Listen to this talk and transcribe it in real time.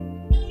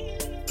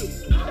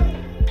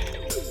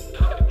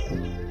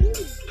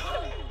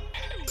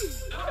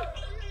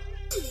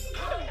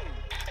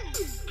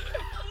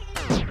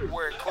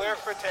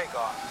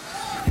takeoff.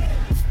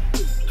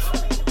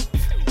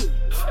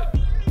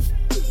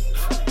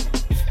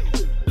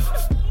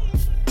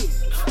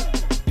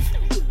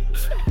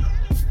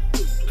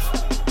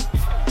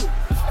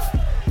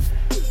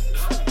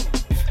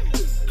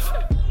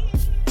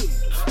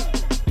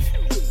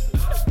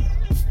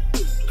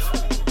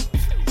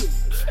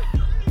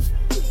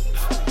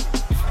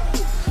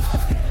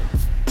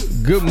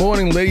 Good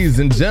morning, ladies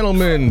and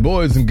gentlemen,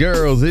 boys and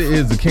girls. It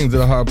is the Kings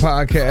of the Heart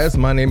podcast.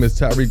 My name is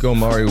Tyreek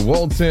Omari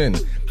Walton.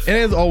 And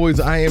as always,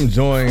 I am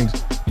joined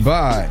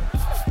by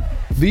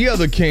the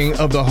other King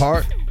of the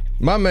Heart,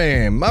 my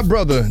man, my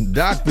brother,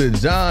 Dr.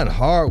 John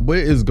Hart. What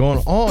is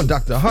going on,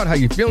 Dr. Hart? How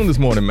you feeling this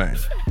morning, man?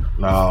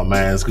 Oh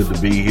man, it's good to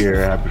be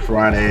here. Happy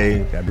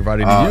Friday. Happy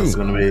Friday to you. It's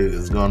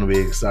gonna be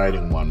an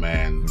exciting one,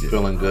 man. Yeah.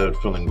 Feeling good,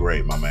 feeling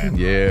great, my man.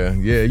 Yeah.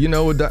 You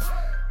know what, Doc,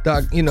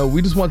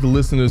 we just want the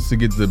listeners to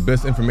get the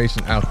best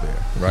information out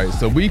there, right?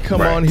 So we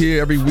come on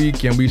here every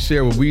week and we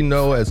share what we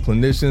know as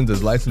clinicians,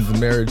 as licensed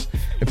marriage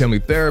and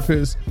family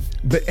therapists.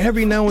 But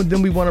every now and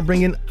then we want to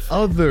bring in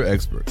other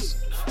experts.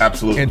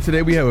 Absolutely. And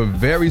today we have a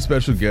very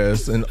special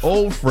guest, an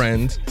old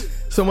friend,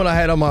 someone I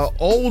had on my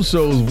old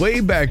shows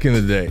way back in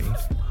the day.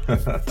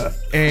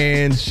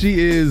 And she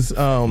is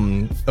a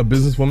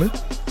businesswoman.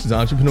 She's an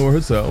entrepreneur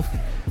herself.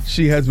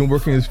 She has been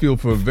working in this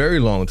field for a very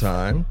long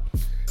time.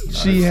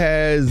 Nice. She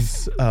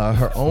has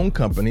her own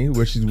company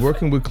where she's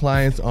working with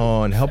clients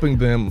on helping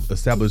them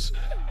establish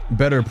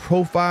better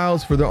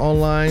profiles for their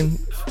online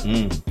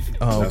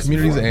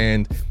communities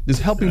and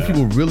just helping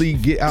people really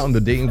get out in the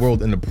dating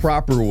world in the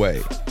proper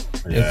way.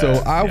 And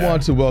so I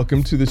want to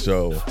welcome to the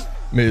show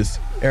Miss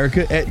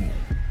Erika Ettin.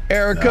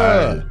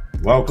 Erika!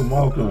 Welcome.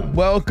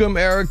 Welcome,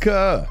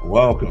 Erika.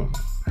 Welcome.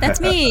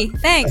 That's me.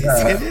 Thanks.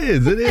 It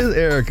is,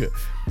 Erika.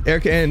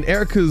 And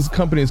Erika's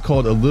company is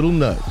called A Little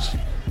Nudge,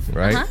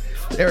 right? Uh-huh.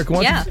 Erika,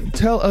 why don't you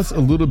tell us a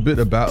little bit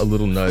about A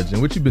Little Nudge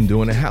and what you've been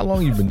doing and how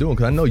long you've been doing?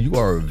 Because I know you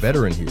are a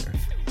veteran here.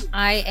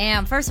 I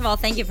am. First of all,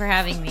 thank you for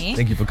having me.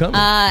 Thank you for coming.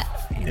 My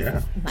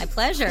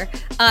pleasure.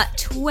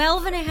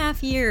 12 and a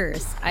half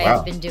years I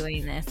have been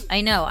doing this.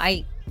 I know.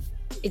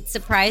 It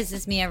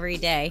surprises me every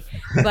day.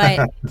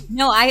 But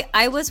no,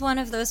 I was one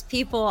of those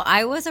people.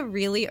 I was a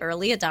really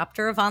early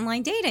adopter of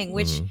online dating,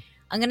 which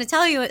I'm going to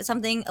tell you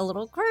something a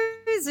little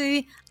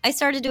crazy. I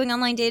started doing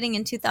online dating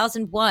in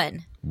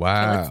 2001.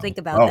 Wow. So let's think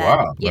about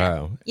that.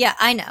 Wow. Yeah,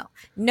 I know.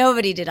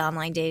 Nobody did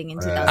online dating in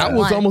 2001. I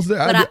was almost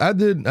there. I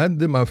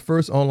did my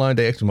first online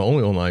date, actually my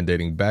only online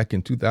dating back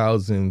in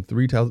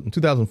 2003,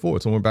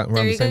 2004, somewhere back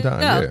around the same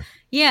time.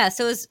 Yeah,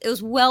 so it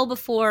was well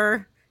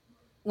before,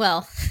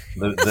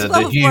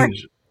 the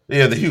huge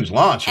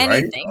launch,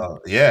 anything. Right?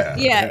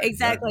 Yeah,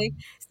 exactly.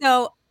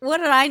 So what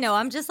did I know?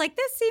 I'm just like,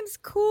 this seems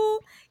cool.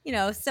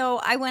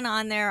 So I went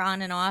on there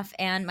on and off,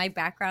 and my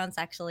background's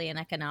actually in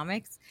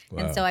economics.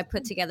 Wow. And so I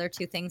put together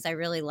two things I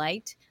really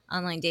liked,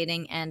 online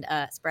dating and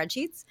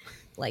spreadsheets,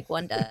 like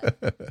one does.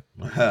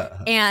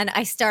 And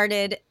I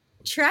started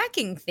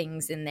tracking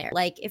things in there.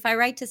 Like if I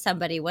write to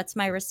somebody, what's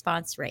my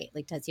response rate?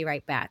 Like, does he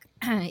write back?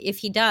 If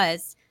he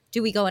does,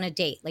 do we go on a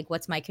date? Like,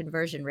 what's my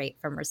conversion rate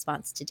from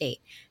response to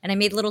date? And I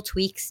made little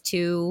tweaks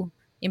to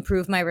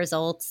improve my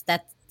results.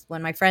 That's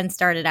when my friends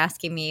started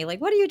asking me,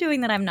 like, what are you doing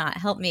that I'm not?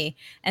 Help me.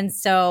 And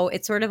so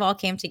it sort of all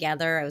came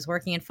together. I was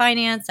working in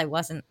finance. I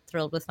wasn't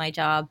thrilled with my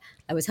job.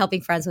 I was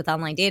helping friends with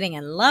online dating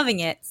and loving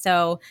it.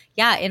 So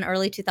in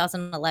early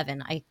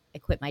 2011, I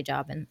quit my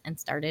job and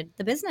started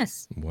the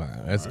business.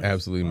 Wow, that's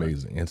absolutely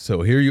amazing. And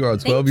so here you are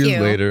 12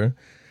 years later.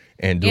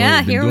 And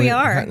here we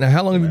are. Now,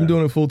 how long have you been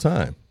doing it full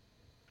time?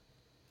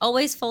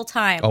 Always full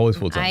time. Always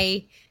full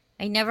time.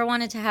 I never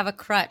wanted to have a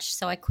crutch,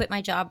 so I quit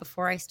my job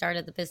before I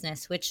started the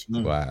business, which,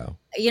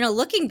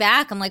 looking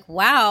back, I'm like,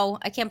 wow,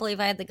 I can't believe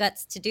I had the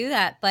guts to do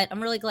that. But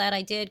I'm really glad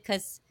I did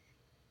because,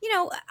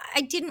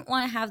 I didn't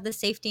want to have the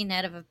safety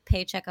net of a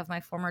paycheck of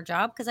my former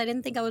job because I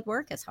didn't think I would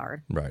work as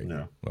hard. Right.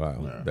 No. Wow.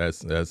 No.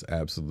 That's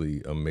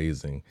absolutely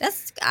amazing. I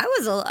was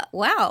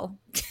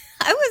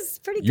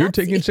pretty gutsy. You're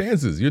taking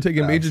chances. You're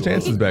taking major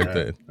chances back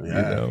then,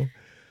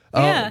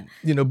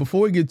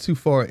 Before we get too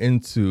far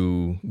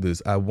into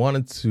this, I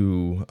wanted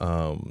to,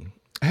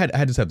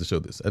 I just have to show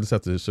this. I just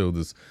have to show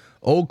this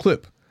old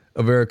clip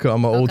of Erika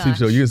on my old TV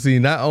show. You can see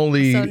not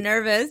only I'm so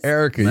nervous.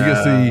 Erika, you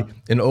can see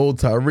an old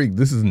Tyreek.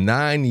 This is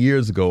 9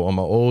 years ago on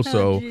my old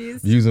show,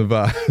 Views and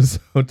Vibes.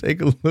 So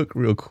take a look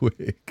real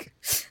quick.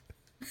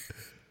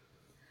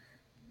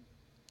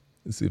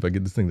 Let's see if I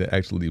get this thing to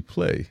actually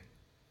play.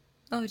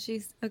 Oh,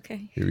 jeez.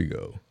 Okay. Here we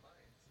go.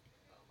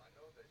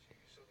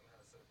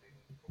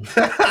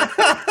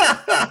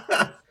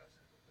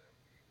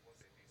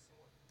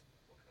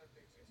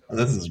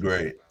 This is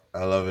great.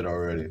 I love it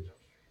already.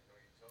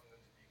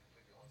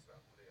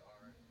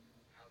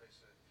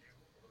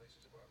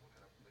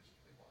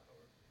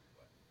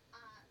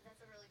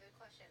 That's a really good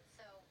question.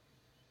 So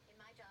in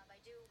my job,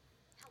 I do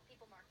help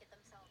people market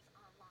themselves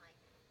online.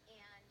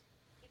 And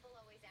people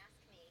always ask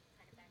me,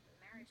 kind of back to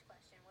the marriage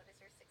question, what is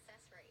your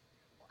success rate?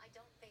 Well, I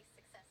don't base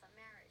success on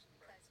marriage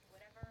because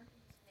whatever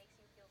makes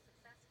you feel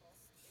successful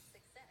is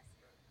success.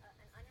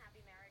 An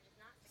unhappy marriage is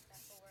not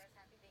successful, whereas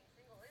happy being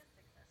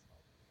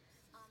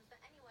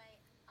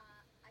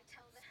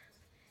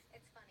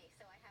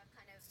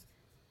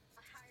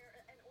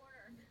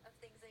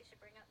they should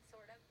bring up,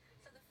 sort of.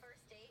 So the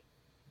first date,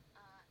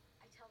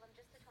 I tell them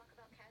just to talk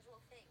about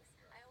casual things.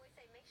 I always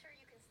say, make sure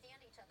you can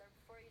stand each other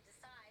before you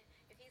decide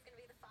if he's going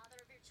to be the father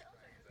of your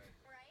children,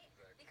 right?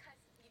 Because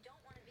you don't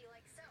want to be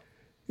like, so.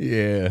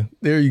 Yeah,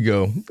 there you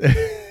go.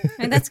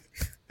 And that's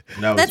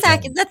That was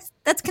funny.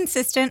 that's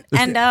consistent.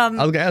 And I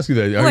was gonna ask you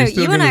that. Are boy, you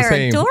still you and doing I the are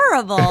same?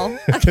 adorable.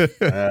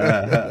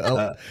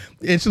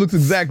 And she looks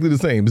exactly the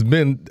same. It's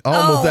been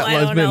almost that I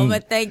much. don't know,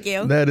 but thank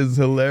you. That is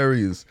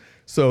hilarious.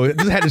 So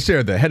just had to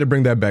share that. Had to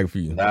bring that back for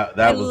you. That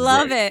I was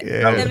love great. it.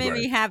 Yeah. That made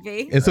me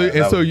happy. And so,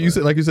 That was you great.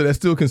 said, like you said, that's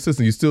still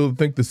consistent. You still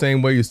think the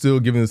same way. You're still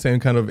giving the same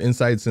kind of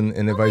insights and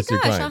Oh my advice to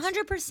your gosh, clients.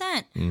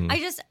 100%. Mhm. I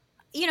just,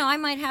 I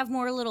might have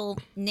more little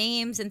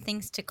names and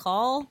things to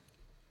call,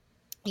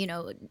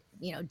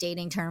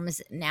 dating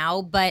terms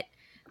now, but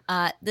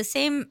the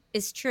same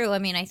is true. I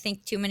mean, I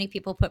think too many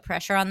people put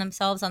pressure on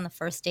themselves on the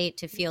first date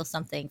to feel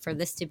something, for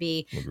this to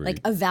be like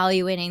Agreed.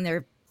 evaluating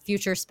their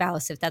future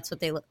spouse if that's what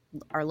they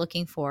are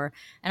looking for.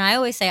 And I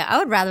always say, I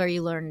would rather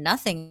you learn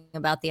nothing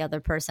about the other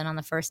person on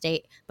the first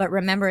date, but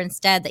remember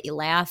instead that you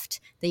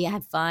laughed, that you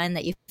had fun,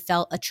 that you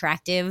felt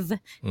attractive, that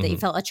you Mhm.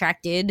 felt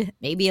attracted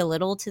maybe a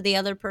little to the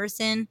other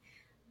person.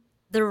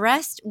 The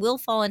rest will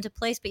fall into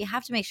place, but you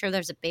have to make sure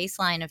there's a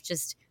baseline of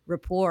just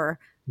rapport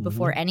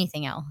before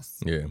anything else.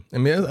 Yeah. I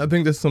mean, I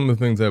think that's some of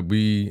the things that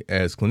we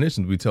as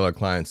clinicians, we tell our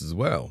clients as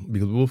well,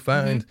 because we'll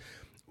find,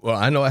 well,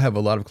 I know I have a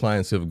lot of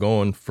clients who have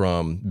gone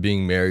from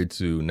being married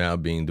to now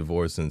being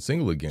divorced and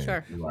single again.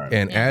 Sure. Right.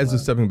 And Yeah. as they're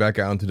stepping back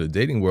out into the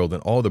dating world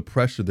and all the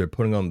pressure they're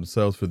putting on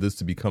themselves for this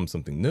to become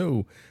something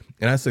new,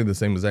 and I say the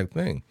same exact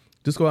thing,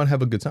 just go out and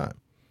have a good time.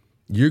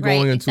 You're Right,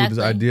 going into this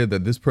exactly. idea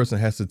that this person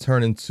has to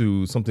turn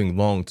into something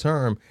long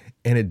term,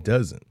 and it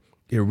doesn't.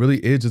 It really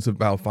is just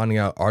about finding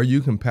out, are you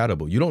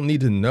compatible? You don't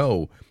need to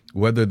know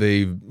whether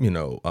they've,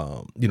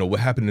 what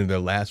happened in their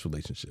last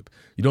relationship.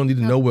 You don't need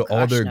to know what all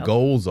gosh, their no.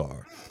 goals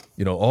are.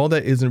 All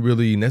that isn't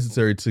really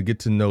necessary to get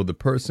to know the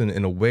person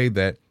in a way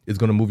that is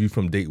going to move you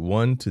from date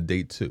 1 to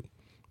date 2.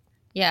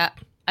 Yeah,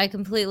 I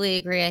completely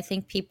agree. I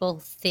think people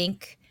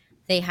think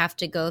they have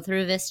to go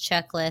through this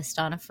checklist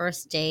on a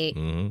first date.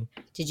 Mhm.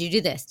 Did you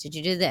do this? Did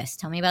you do this?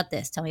 Tell me about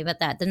this. Tell me about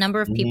that. The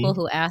number of people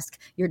who ask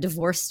your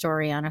divorce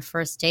story on a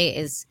first date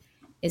is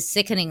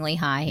sickeningly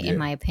high, Yeah. in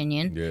my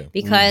opinion. Yeah.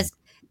 Because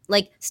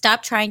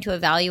stop trying to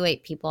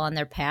evaluate people on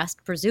their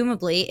past.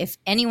 Presumably, if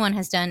anyone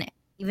has done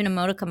even a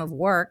modicum of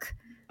work,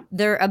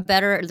 they're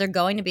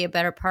going to be a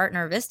better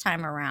partner this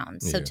time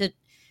around. Yeah.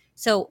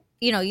 So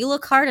you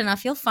look hard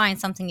enough, you'll find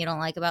something you don't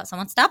like about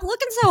someone. Stop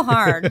looking so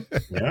hard.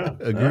 Yeah.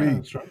 Agreed.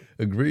 That's right.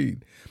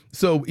 Agreed.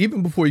 So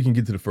even before you can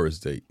get to the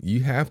first date,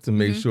 you have to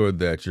make sure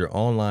that your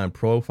online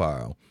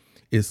profile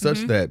is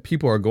such that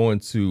people are going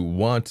to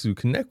want to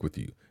connect with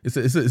you. It's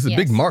a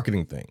big Yes.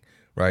 marketing thing,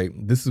 right?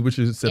 This is what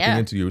you're stepping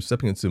into. You're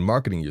stepping into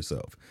marketing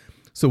yourself.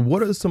 So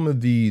what are some of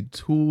the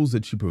tools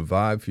that you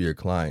provide for your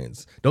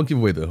clients? Don't give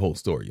away the whole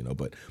story,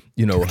 but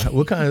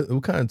what kind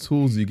of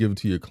tools do you give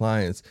to your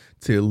clients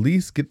to at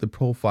least get the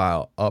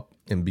profile up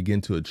and begin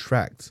to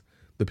attract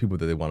the people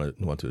that they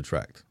want to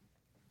attract?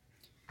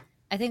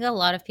 I think a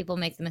lot of people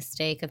make the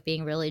mistake of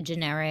being really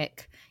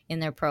generic in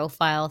their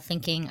profile,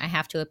 thinking I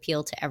have to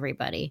appeal to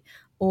everybody.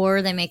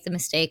 Or they make the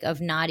mistake of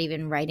not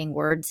even writing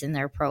words in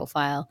their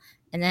profile.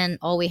 And then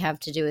all we have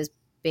to do is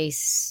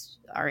base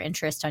our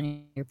interest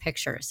on your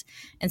pictures.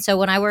 And so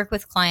when I work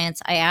with clients,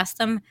 I ask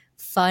them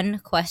fun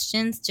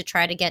questions to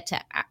try to get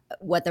to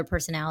what their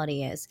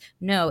personality is.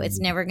 No, it's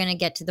never going to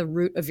get to the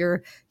root of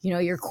your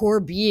core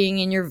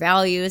being and your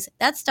values.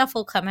 That stuff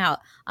will come out.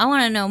 I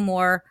want to know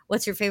more.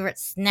 What's your favorite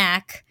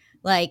snack?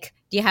 Like,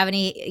 do you have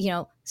any,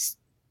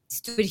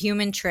 stupid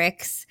human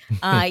tricks?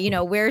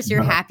 Where's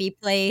your happy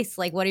place?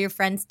 Like, what do your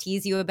friends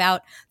tease you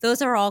about?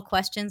 Those are all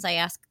questions I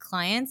ask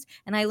clients,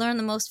 and I learn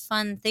the most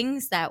fun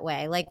things that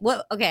way. Like,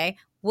 what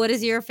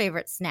is your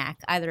favorite snack?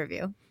 Either of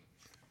you?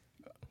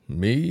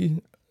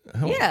 Me?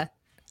 Yeah.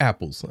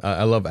 Apples.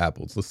 I love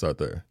apples. Let's start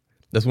there.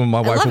 That's what my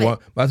love wife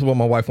That's what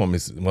my wife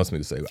wants me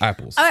to say.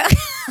 Apples.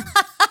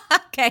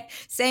 Okay,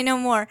 say no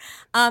more.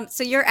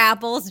 So your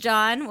apples,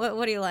 John.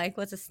 What do you like?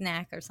 What's a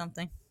snack or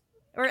something,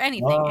 or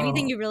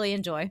anything you really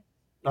enjoy?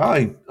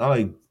 I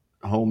like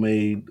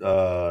homemade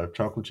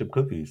chocolate chip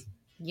cookies.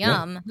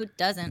 Yum. Who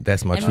doesn't?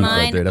 That's my And truth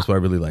right mine, there. That's what I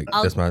really like.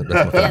 I'll- That's my Yeah,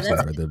 favorite that's-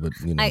 side right there. But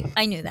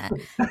I knew that.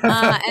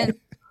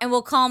 And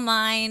we'll call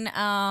mine.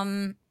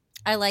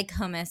 I like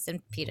hummus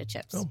and pita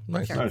chips. Oh,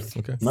 nice. Sure. Nice.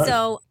 Okay.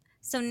 Nice.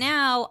 So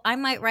now I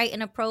might write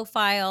in a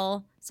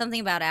profile something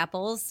about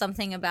apples,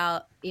 something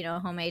about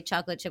homemade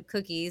chocolate chip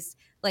cookies.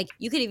 Like,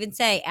 you could even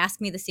say,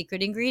 "Ask me the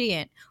secret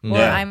ingredient," or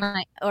Yeah.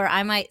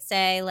 I might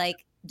say,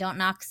 like, "Don't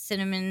knock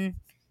cinnamon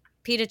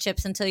pita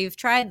chips until you've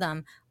tried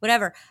them."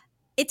 Whatever.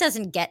 It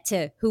doesn't get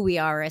to who we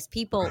are as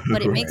people,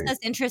 but it makes Right. us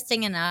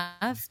interesting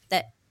enough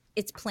that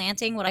it's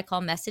planting what I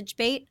call message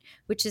bait,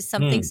 which is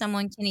something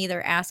someone can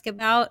either ask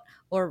about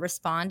or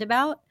respond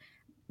about.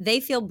 They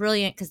feel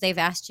brilliant because they've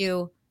asked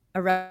you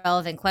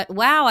irrelevant question.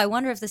 Wow, I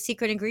wonder if the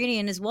secret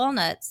ingredient is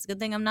walnuts. Good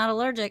thing I'm not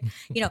allergic.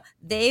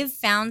 They've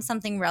found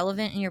something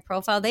relevant in your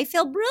profile. They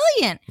feel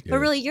brilliant, but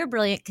really you're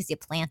brilliant because you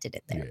planted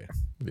it there.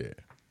 Yeah.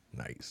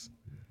 Nice.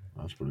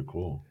 That's pretty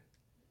cool.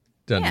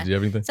 John, did you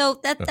have anything? So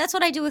that's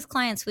what I do with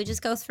clients. We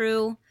just go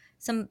through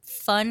some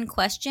fun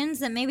questions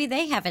that maybe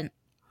they haven't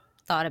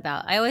thought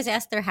about. I always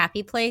ask their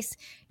happy place.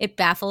 It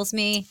baffles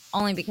me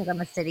only because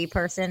I'm a city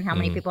person. How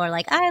many people are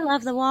like, I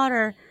love the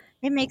water.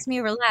 It makes me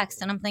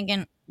relaxed. And I'm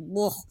thinking,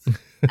 whoa,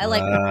 I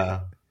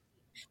like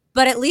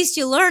but at least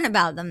you learn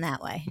about them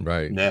that way.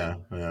 Right. Yeah.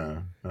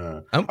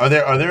 Are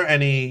there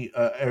any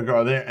Erika,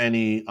 are there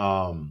any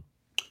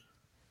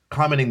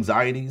common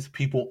anxieties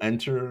people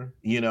enter,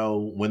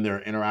 when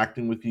they're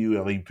interacting with you?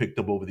 Have you picked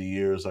up over the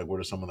years, like, what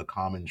are some of the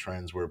common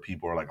trends where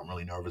people are like, I'm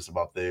really nervous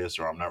about this,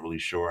 or I'm not really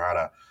sure how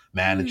to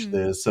manage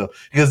this? So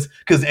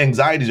because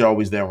anxieties are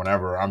always there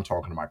whenever I'm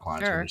talking to my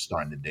clients when they're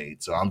starting to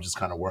date. So I'm just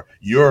kind of where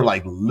you're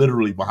like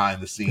literally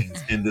behind the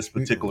scenes in this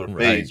particular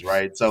phase,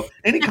 right? So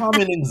any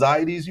common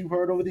anxieties you've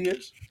heard over the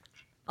years?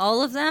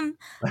 All of them.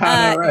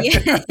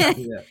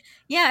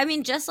 Yeah, I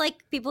mean, just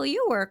like people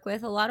you work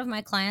with, a lot of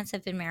my clients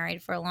have been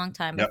married for a long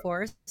time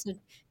before. So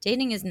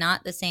dating is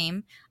not the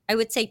same. I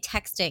would say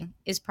texting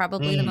is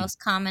probably the most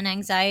common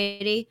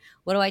anxiety.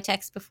 What do I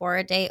text before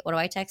a date? What do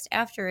I text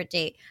after a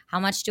date? How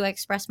much do I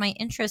express my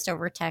interest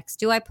over text?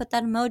 Do I put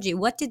that emoji?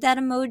 What did that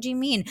emoji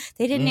mean?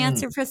 They didn't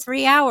answer for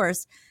 3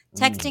 hours.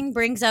 Texting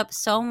brings up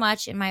so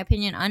much, in my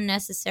opinion,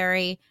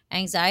 unnecessary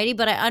anxiety,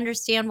 but I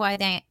understand why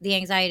the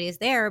anxiety is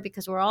there,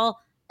 because we're all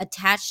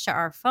attached to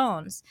our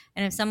phones.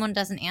 And if someone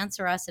doesn't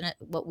answer us in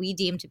what we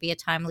deem to be a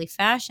timely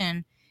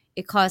fashion,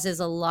 it causes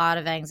a lot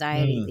of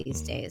anxiety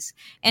these days.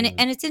 And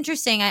it's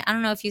interesting. I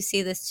don't know if you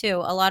see this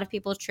too. A lot of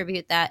people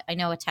attribute that. I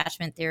know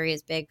attachment theory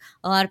is big.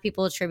 A lot of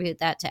people attribute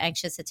that to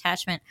anxious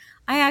attachment.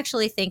 I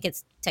actually think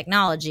it's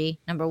technology,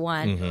 number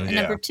one. And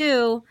number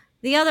two,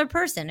 the other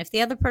person. If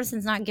the other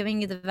person's not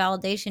giving you the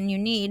validation you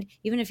need,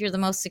 even if you're the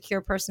most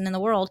secure person in the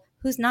world,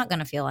 who's not going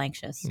to feel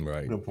anxious?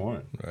 Right. Good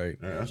point. Right.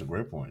 Yeah, that's a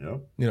great point.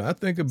 Yep. I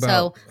think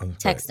about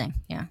texting.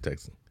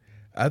 Texting.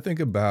 I think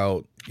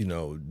about,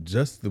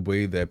 just the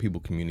way that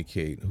people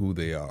communicate who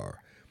they are.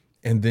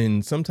 And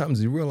then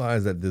sometimes you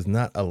realize that there's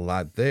not a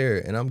lot there.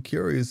 And I'm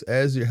curious,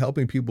 as you're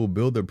helping people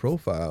build their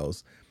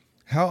profiles,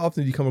 how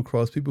often do you come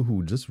across people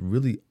who just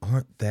really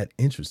aren't that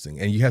interesting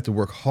and you have to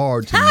work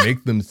hard to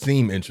make them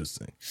seem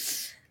interesting?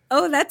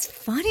 Oh, that's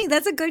funny.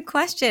 That's a good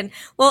question.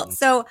 Well,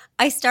 so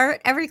I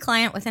start every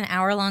client with an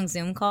hour-long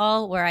Zoom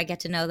call where I get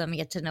to know them and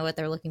get to know what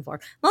they're looking for.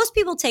 Most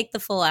people take the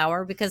full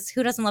hour because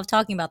who doesn't love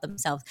talking about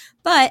themselves?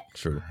 But,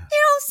 some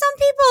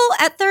people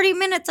at 30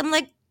 minutes, I'm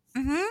like,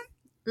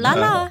 la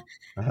la.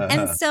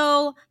 And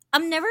so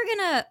I'm never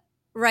going to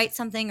write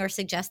something or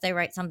suggest they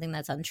write something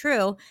that's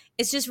untrue.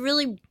 It's just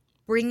really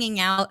bringing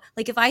out,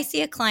 like, if I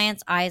see a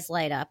client's eyes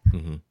light up,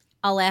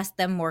 I'll ask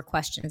them more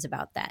questions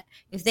about that.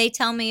 If they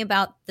tell me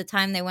about the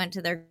time they went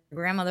to their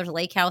grandmother's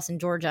lake house in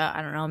Georgia,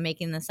 I don't know, I'm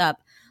making this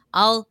up,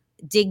 I'll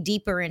dig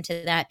deeper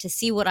into that to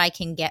see what I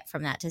can get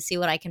from that, to see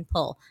what I can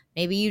pull.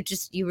 Maybe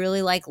you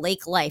really like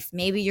lake life.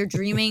 Maybe you're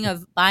dreaming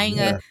of buying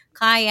a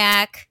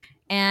kayak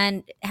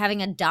and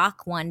having a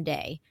dock one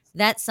day.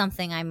 That's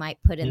something I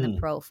might put in the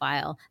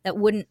profile that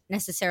wouldn't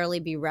necessarily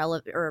be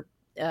relevant, or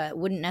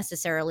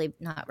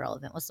not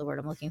relevant. What's the word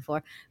I'm looking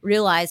for?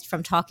 Realized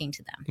from talking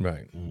to them.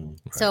 Right.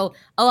 So,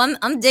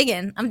 I'm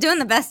digging. I'm doing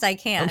the best I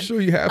can. I'm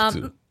sure you have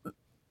to.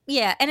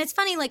 Yeah. And it's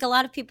funny, like, a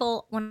lot of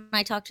people, when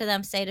I talk to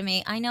them, say to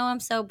me, I know I'm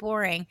so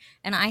boring.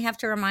 And I have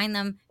to remind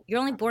them, you're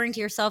only boring to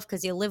yourself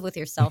because you live with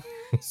yourself.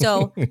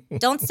 So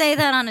don't say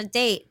that on a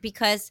date,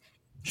 because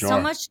so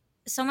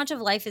much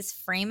of life is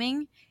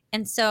framing.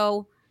 And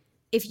so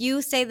if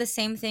you say the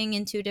same thing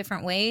in two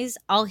different ways,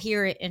 I'll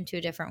hear it in two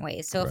different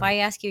ways. So if I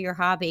ask you your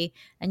hobby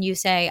and you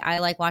say, I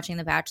like watching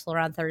The Bachelor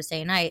on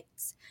Thursday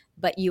nights,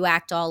 but you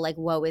act all like,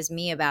 woe is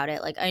me about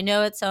it. Like, I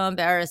know it's so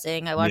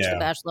embarrassing. I watch The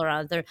Bachelor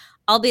on Thursday.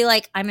 I'll be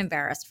like, I'm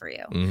embarrassed for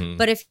you.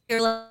 But if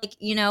you're like,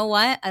 you know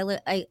what?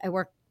 I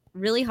work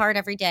really hard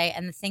every day.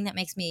 And the thing that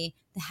makes me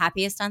the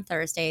happiest on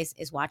Thursdays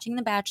is watching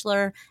The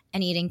Bachelor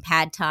and eating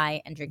pad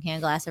thai and drinking a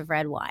glass of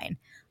red wine.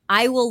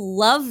 I will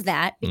love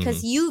that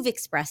because you've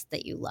expressed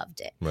that you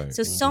loved it. Right.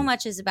 So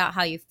much is about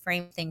how you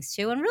frame things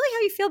too, and really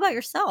how you feel about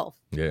yourself.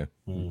 Yeah.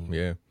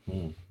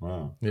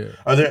 Wow. Yeah.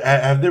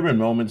 Have there been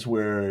moments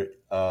where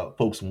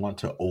folks want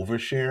to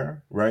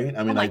overshare? Right.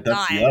 I mean, that's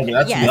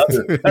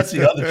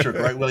the other trick,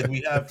 right? Like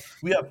we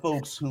have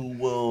folks who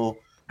will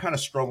kind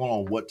of struggle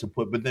on what to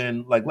put, but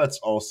then, like, let's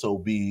also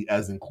be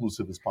as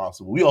inclusive as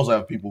possible. We also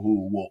have people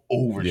who will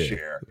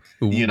overshare.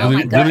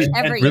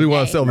 Really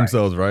want to sell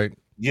themselves, right?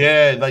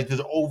 Yeah, like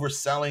there's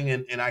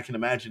overselling, and I can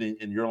imagine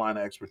in your line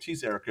of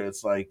expertise, Erika,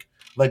 it's like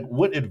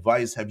what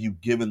advice have you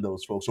given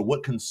those folks, or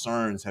what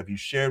concerns have you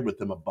shared with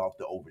them about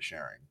the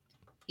oversharing?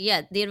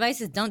 Yeah, the advice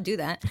is don't do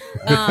that.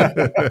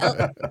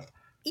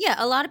 Yeah,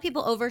 a lot of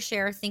people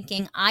overshare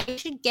thinking I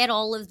should get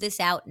all of this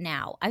out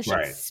now. I should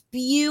Right.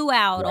 spew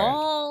out Right.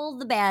 all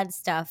the bad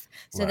stuff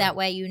so Right. that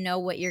way you know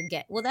what you're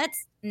getting. Well,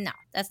 that's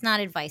not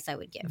advice I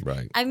would give.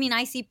 Right. I mean,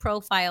 I see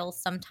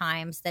profiles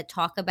sometimes that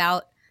talk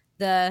about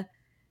the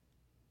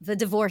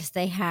divorce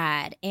they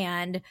had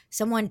and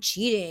someone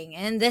cheating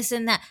and this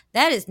and that.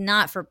 That is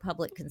not for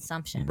public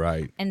consumption.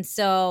 Right. And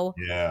so,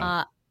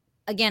 Yeah.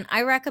 again,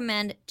 I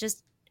recommend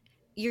just,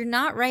 you're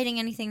not writing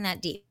anything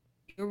that deep.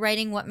 You're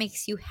writing what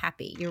makes you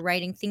happy. You're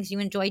writing things you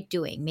enjoy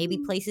doing, maybe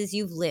places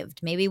you've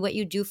lived, maybe what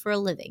you do for a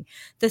living,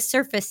 the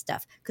surface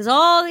stuff, because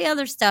all the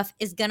other stuff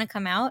is going to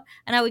come out.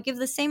 And I would give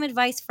the same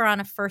advice for on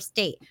a first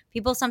date.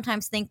 People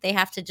sometimes think they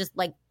have to just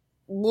like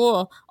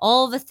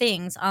all the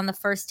things on the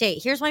first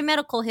date. Here's my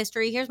medical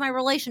history. Here's my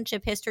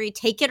relationship history.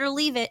 Take it or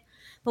leave it.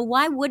 But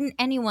why wouldn't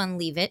anyone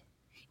leave it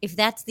if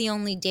that's the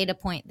only data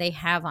point they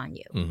have on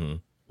you?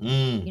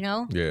 Mm-hmm. You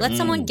know, Yeah. let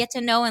someone get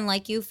to know and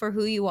like you for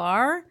who you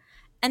are.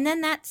 And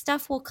then that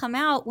stuff will come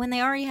out when they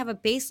already have a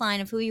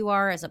baseline of who you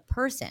are as a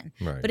person.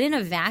 Right. But in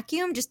a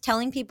vacuum, just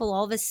telling people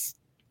all this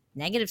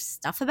negative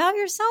stuff about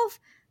yourself,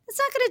 that's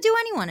not going to do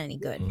anyone any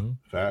good. Mm-hmm.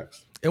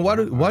 Facts. And why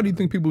do you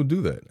think people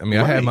do that? I mean,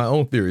 I have Right. my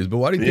own theories, but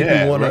why do you think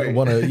people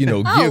want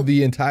to Oh, give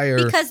the entire?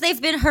 Because they've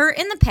been hurt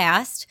in the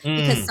past,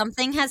 because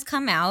something has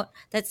come out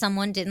that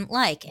someone didn't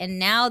like, and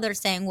now they're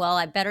saying, "Well,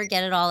 I better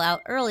get it all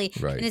out early,"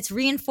 Right. and it's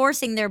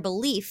reinforcing their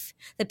belief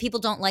that people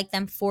don't like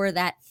them for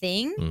that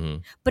thing. Mm-hmm.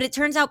 But it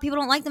turns out people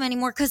don't like them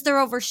anymore because they're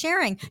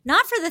oversharing,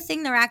 not for the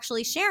thing they're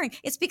actually sharing.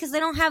 It's because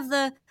they don't have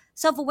the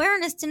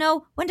self-awareness to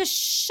know when to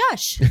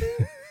shush.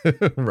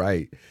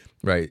 Right.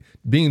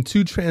 Being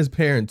too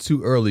transparent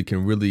too early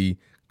can really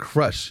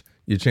crush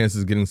your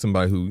chances of getting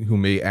somebody who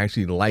may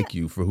actually like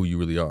you for who you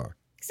really are.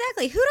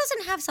 Exactly. Who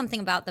doesn't have something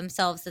about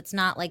themselves that's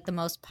not like the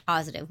most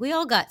positive? We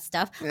all got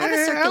stuff. I have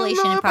a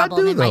circulation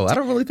problem in my I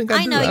don't really think I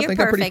do. I know you're think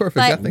perfect, I'm pretty perfect.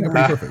 but I think I'm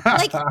pretty perfect.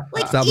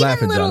 like Stop even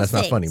laughing, little John. That's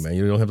things. not funny, man.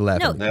 You don't have to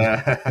laugh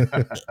at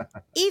me.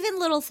 Even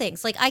little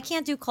things. Like I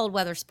can't do cold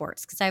weather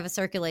sports because I have a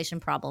circulation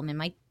problem in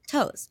my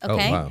toes.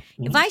 Okay. Oh, wow.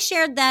 If I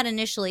shared that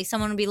initially,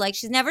 someone would be like,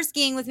 she's never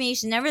skiing with me.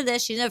 She's never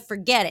this. She's never,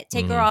 forget it.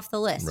 Take her off the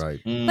list. Right.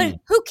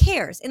 But who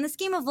cares? In the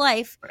scheme of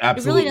life,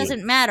 Absolutely. it really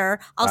doesn't matter.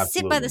 I'll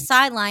sit by the Absolutely.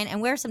 sideline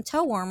and wear some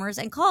toe warmers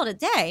and call it a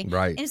day.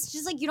 Right. And it's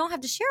just like, you don't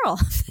have to share all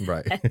of it.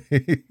 Right.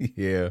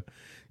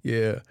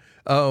 Yeah.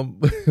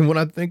 When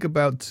I think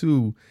about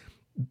too,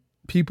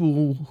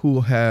 people who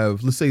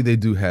have, let's say they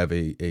do have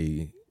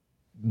a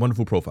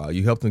wonderful profile,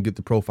 you help them get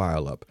the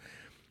profile up.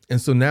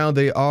 And so now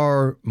they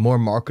are more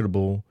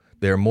marketable.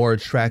 They're more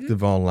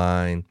attractive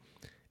online,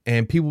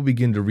 and people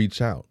begin to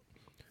reach out.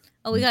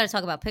 Oh, we got to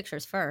talk about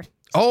pictures first.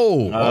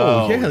 Oh,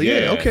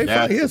 yeah. Okay,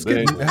 fine. That's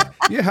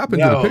Yeah, hop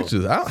into the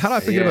pictures. How did I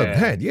forget about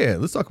that? Yeah,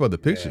 let's talk about the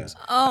pictures.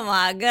 Oh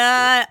my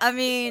God. I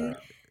mean,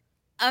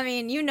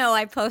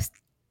 I post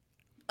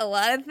a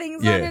lot of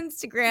things on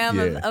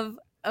Instagram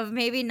of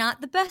maybe not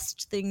the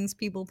best things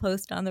people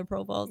post on their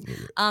profiles.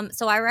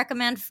 So I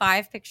recommend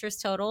 5 pictures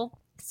total,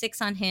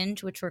 6 on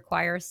Hinge, which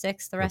requires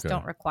 6. The rest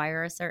don't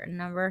require a certain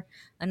number.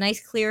 A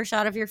nice clear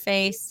shot of your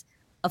face,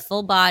 a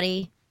full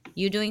body,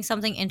 you doing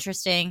something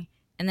interesting,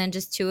 and then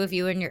just 2 of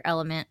you in your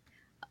element.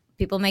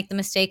 People make the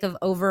mistake of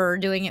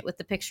overdoing it with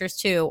the pictures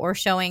too, or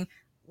showing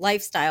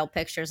lifestyle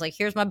pictures. Like,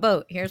 here's my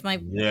boat. Here's my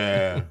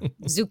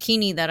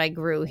zucchini that I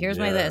grew. Here's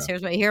my this.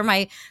 Here are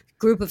my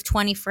group of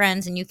 20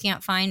 friends, and you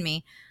can't find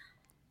me.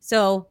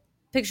 So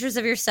pictures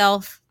of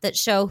yourself that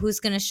show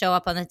who's going to show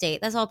up on the date.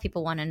 That's all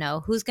people want to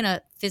know. Who's going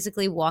to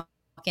physically walk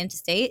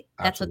into date?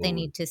 That's what they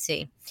need to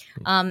see.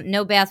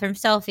 No bathroom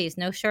selfies,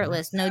 no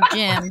shirtless, no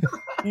gym,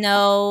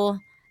 no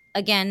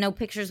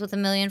pictures with a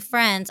million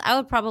friends. I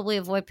would probably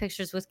avoid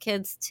pictures with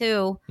kids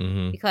too,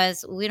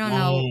 because we don't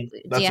know.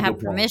 Do you have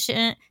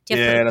permission? Do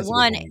you have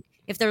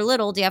if they're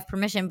little, do you have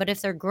permission? But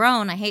if they're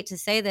grown, I hate to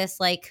say this,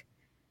 like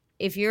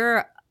if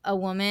you're a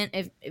woman,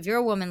 if you're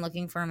a woman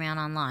looking for a man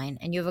online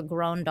and you have a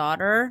grown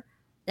daughter,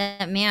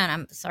 that man,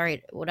 I'm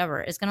sorry, whatever,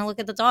 is going to look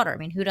at the daughter. I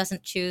mean, who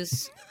doesn't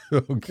choose?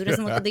 Who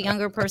doesn't look at the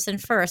younger person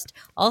first?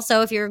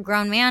 Also, if you're a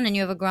grown man and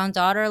you have a grown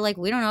daughter, like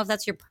we don't know if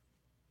that's your.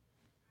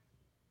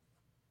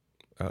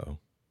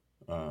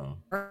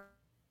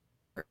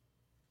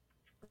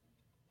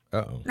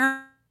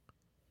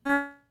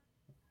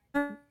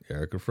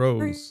 Erika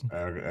froze.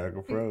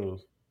 Erika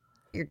froze.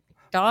 Your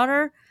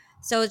daughter.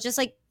 So it's just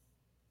like,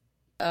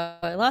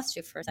 I lost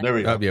you for a second. There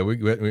we go. Yeah,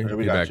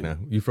 we're back now.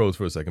 You froze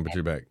for a second, but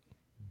you're back.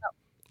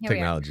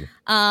 Technology.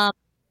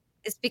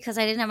 It's because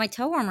I didn't have my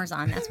toe warmers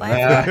on. That's why.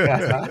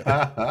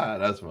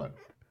 That's fun.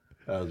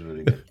 That was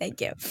really good.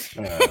 Thank you.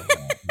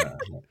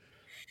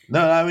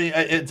 No, I mean,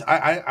 it's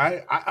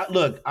I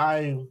look,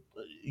 on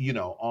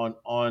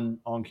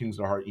Kings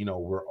of the Heart,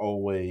 we're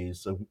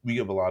always, we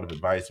give a lot of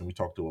advice and we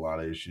talk to a lot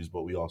of issues,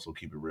 but we also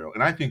keep it real.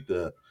 And I think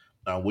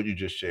what you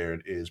just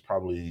shared is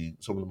probably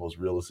some of the most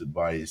realist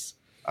advice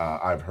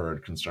I've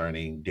heard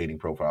concerning dating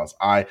profiles.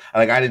 I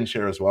didn't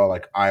share as well.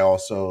 Like I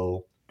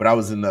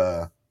was in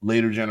the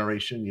later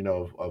generation,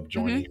 of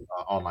joining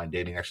online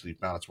dating. Actually,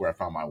 found it's where I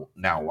found my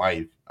now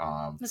wife.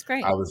 That's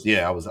great. I was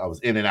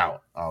in and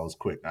out. I was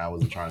quick. I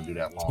wasn't trying to do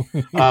that long.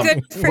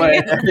 Good for but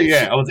you.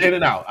 yeah, I was in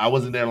and out. I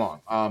wasn't there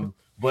long.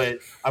 But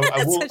I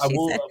That's will. what I she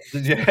will.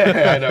 said.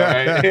 Yeah, I know,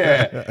 right?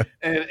 Yeah,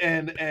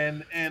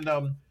 and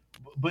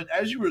but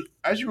as you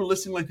were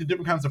listing like the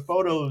different kinds of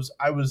photos,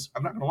 I'm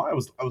not gonna lie, I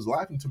was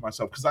laughing to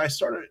myself because I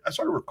started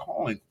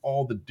recalling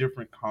all the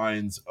different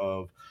kinds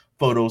of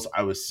photos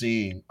I was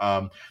seeing.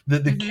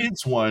 The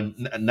kids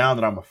one, now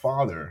that I'm a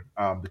father,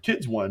 the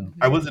kids one,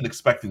 I wasn't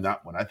expecting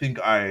that one. I think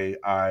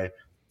I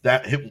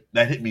that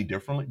hit me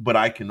differently, but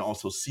I can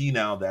also see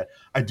now that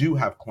I do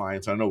have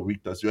clients. I know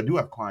Reek does too. I do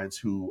have clients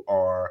who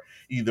are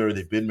either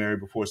they've been married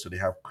before, so they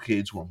have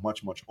kids who are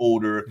much, much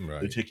older. Right.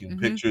 They're taking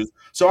pictures.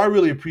 So I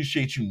really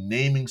appreciate you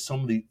naming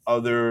some of the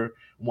other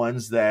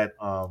ones that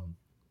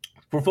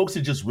for folks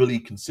to just really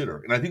consider.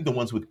 And I think the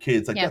ones with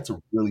kids, like that's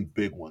a really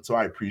big one. So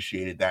I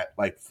appreciated that,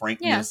 like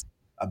frankness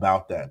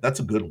about that. That's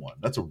a good one.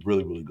 That's a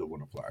really, really good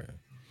one to flag.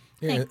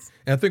 Yeah. And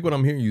I think what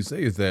I'm hearing you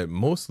say is that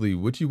mostly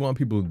what you want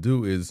people to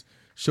do is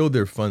show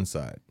their fun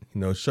side,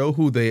 show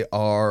who they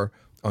are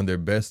on their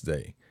best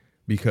day,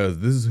 because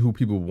this is who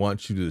people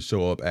want you to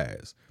show up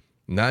as,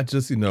 not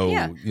just, go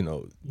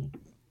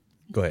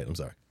ahead. I'm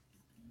sorry.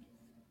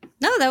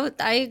 No,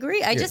 I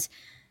agree. I just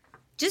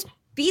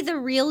be the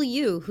real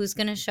you who's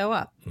going to show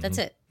up. That's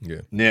it.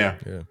 Yeah.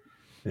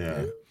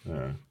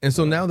 And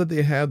so now that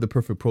they have the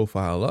perfect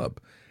profile up,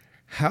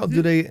 how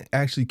do they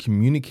actually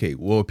communicate?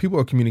 Well, if people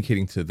are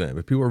communicating to them,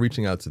 if people are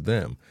reaching out to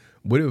them,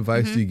 what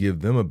advice do you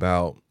give them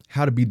about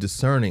how to be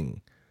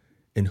discerning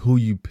in who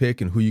you pick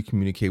and who you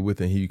communicate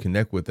with and who you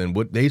connect with and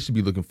what they should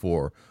be looking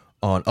for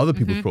on other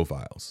people's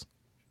profiles?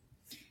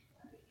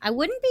 I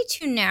wouldn't be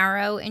too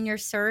narrow in your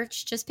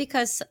search. Just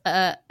because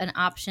an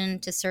option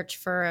to search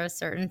for a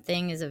certain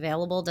thing is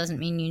available doesn't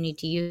mean you need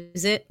to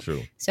use it.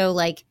 True. So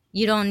like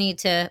you don't need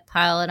to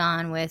pile it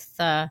on with,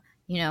 I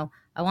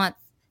want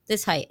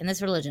this height and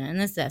this religion and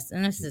this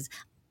and this is.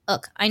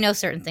 Look, I know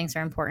certain things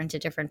are important to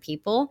different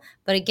people,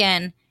 but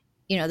again,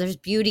 there's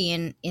beauty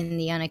in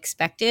the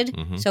unexpected.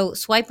 So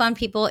swipe on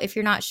people. If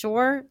you're not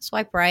sure,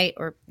 swipe right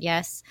or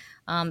yes,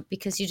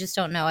 because you just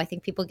don't know. I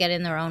think people get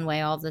in their own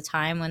way all the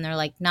time when they're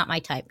like, not my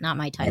type, not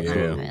my type.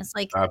 Yeah. It's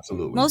like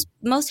Absolutely.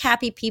 most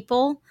happy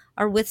people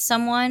are with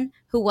someone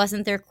who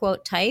wasn't their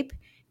quote type,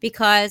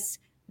 because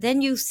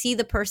then you see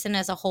the person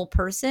as a whole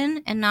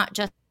person and not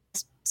just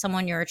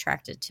someone you're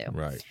attracted to.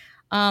 Right.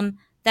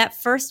 That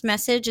first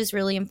message is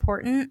really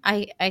important.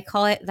 I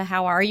call it the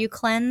how are you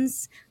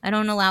cleanse. I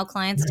don't allow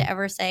clients to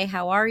ever say,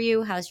 how are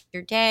you? How's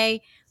your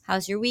day?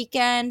 How's your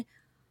weekend?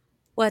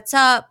 What's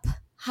up?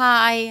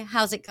 Hi,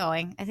 how's it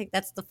going? I think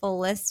that's the full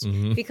list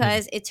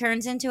because it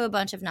turns into a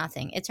bunch of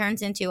nothing. It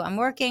turns into I'm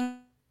working,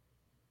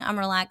 I'm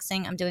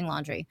relaxing, I'm doing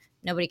laundry.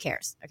 Nobody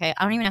cares. Okay.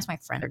 I don't even ask my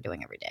friend they're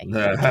doing every day.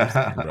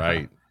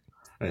 Right.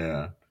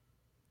 Yeah.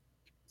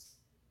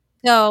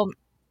 So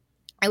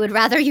I would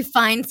rather you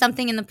find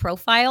something in the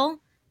profile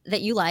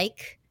that you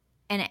like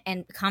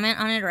and comment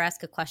on it or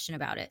ask a question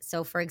about it.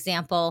 So for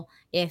example,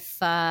 if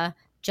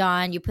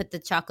John, you put the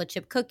chocolate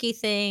chip cookie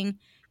thing,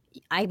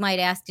 I might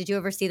ask, did you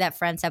ever see that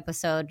Friends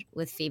episode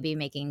with Phoebe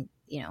making,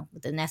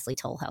 with the Nestle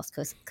Toll House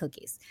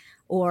cookies?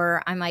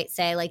 Or I might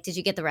say, like, did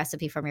you get the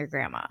recipe from your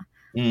grandma?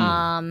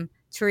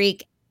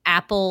 Tariq,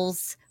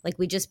 apples, like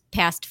we just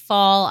passed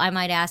fall. I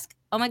might ask,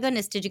 oh my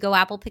goodness, did you go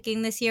apple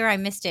picking this year? I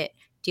missed it.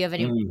 Do you have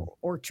any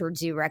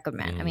orchards you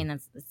recommend? I mean,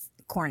 that's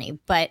corny,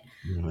 but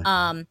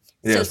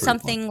so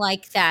something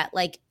like that.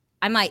 Like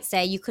I might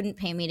say, you couldn't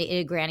pay me to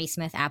eat a Granny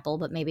Smith apple,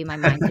 but maybe my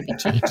mind could be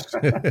changed.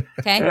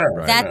 Okay,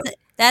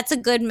 that's a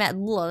good.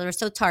 They're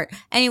so tart.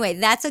 Anyway,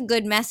 that's a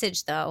good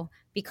message though,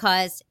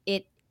 because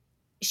it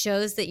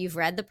shows that you've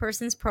read the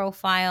person's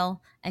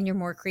profile and you're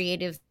more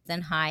creative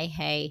than hi,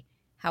 hey,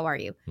 how are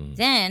you?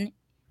 Then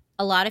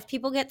a lot of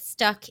people get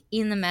stuck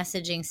in the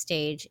messaging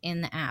stage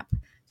in the app.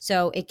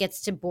 So it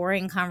gets to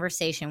boring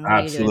conversation. What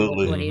Absolutely. are you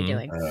doing? What are you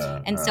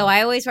doing? And so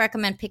I always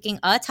recommend picking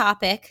a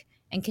topic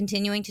and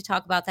continuing to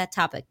talk about that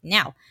topic.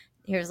 Now,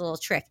 here's a little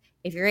trick.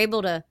 If you're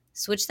able to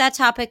switch that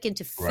topic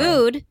into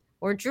food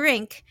or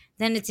drink,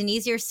 then it's an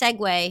easier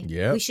segue.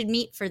 Yep. We should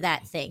meet for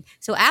that thing.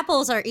 So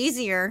apples are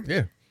easier.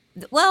 Yeah.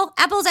 Well,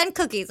 apples and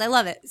cookies. I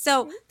love it.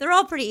 So they're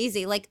all pretty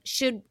easy. Like,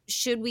 should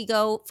we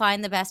go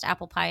find the best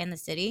apple pie in the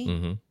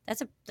city?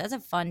 That's a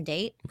fun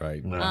date.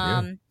 Right.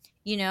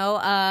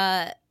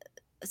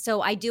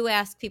 So I do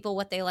ask people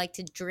what they like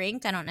to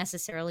drink. I don't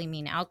necessarily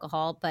mean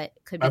alcohol, but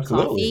it could be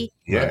Absolutely. Coffee.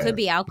 Yeah. It could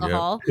be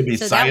alcohol. It could be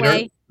so cider. That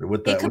way,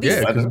 it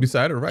could be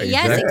cider, right?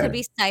 Yes, exactly. It could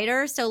be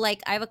cider. So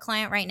like I have a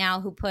client right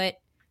now who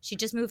she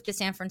just moved to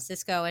San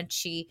Francisco and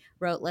she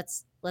wrote,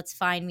 let's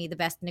find me the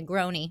best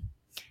Negroni.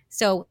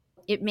 So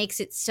it makes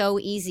it so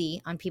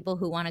easy on people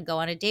who want to go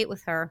on a date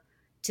with her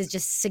to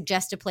just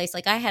suggest a place.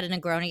 Like I had a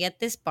Negroni at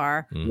this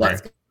bar.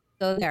 Let's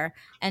go there.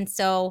 And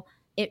so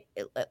it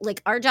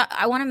like our job,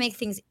 I want to make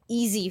things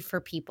easy for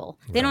people.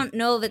 They don't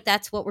know that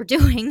that's what we're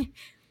doing,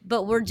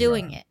 but we're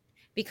doing it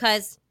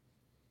because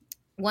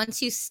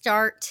once you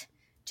start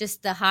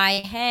just the hi,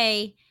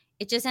 hey,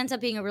 it just ends up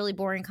being a really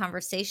boring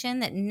conversation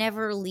that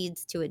never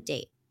leads to a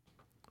date.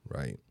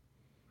 Right.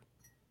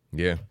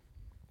 Yeah.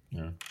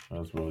 Yeah,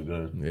 that's really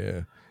good.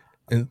 Yeah.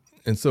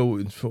 And so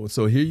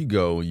here you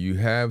go. You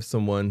have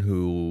someone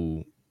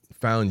who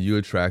found you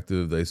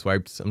attractive. They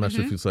swiped. I'm not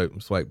sure if you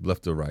swiped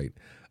left or right.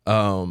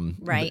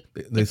 Right.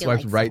 They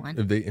swiped right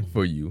if they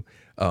for you.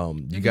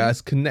 You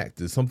guys connect.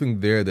 There's something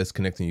there that's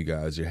connecting you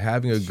guys. You're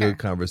having a good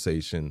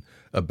conversation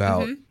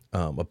about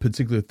a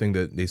particular thing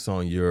that they saw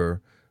in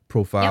your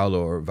profile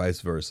or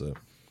vice versa.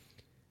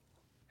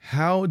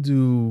 How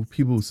do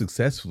people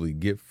successfully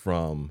get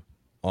from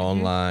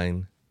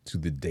online to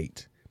the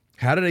date?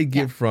 How do they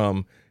get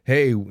from,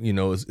 hey, you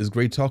know, it's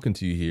great talking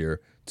to you here,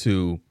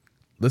 to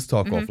let's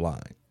talk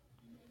offline?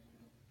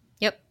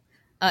 Yep.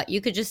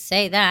 You could just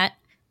say that.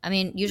 I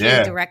mean,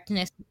 usually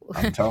directness.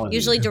 I'm telling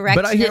usually you.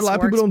 directness. But I hear a lot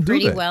of people don't do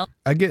that. Well.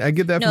 I get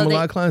that from a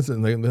lot of clients,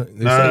 and they say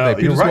that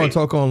people you're just right. want to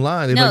talk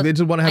online. They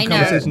just want to have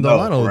conversations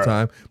online all the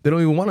time. They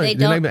don't even want to.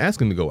 They're not even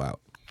asking to go out.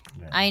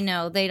 I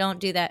know they don't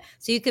do that.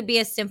 So you could be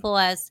as simple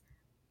as,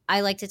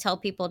 I like to tell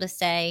people to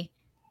say,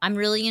 I'm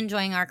really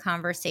enjoying our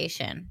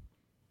conversation.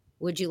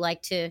 Would you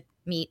like to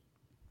meet,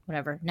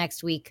 whatever,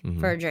 next week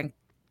for a drink?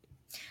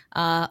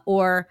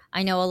 Or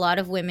I know a lot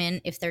of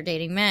women, if they're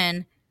dating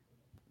men,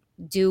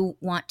 do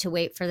want to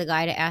wait for the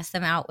guy to ask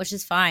them out, which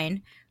is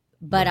fine.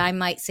 But I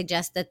might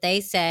suggest that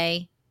they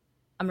say,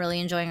 I'm really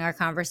enjoying our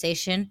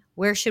conversation.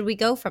 Where should we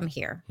go from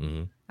here?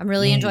 I'm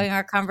really enjoying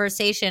our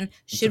conversation.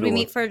 Should we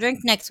meet for a drink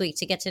next week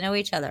to get to know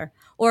each other?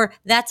 Or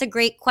that's a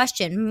great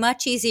question.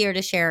 Much easier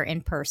to share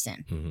in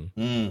person.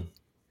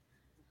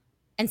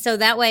 And so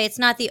that way it's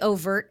not the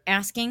overt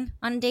asking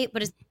on a date,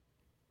 but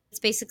it's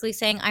basically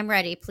saying, I'm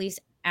ready. Please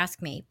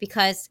ask me.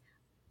 Because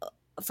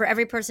for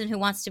every person who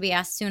wants to be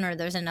asked sooner,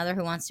 there's another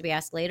who wants to be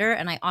asked later.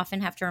 And I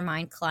often have to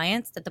remind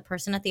clients that the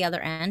person at the other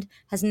end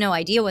has no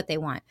idea what they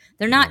want.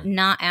 They're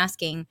not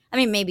asking. I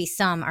mean, maybe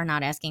some are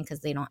not asking because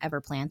they don't ever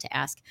plan to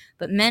ask,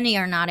 but many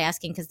are not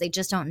asking because they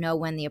just don't know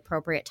when the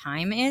appropriate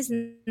time is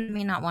and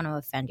may not want to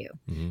offend you.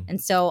 And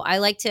so I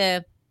like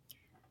to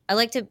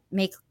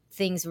make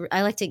things,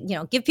 I like to,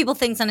 give people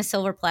things on a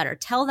silver platter.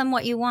 Tell them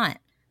what you want.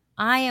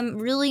 I am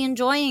really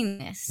enjoying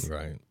this.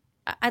 Right.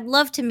 I'd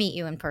love to meet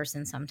you in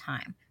person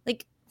sometime.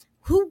 Like,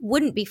 who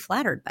wouldn't be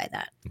flattered by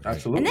that?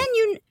 Absolutely.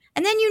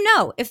 And then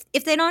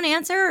if they don't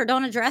answer or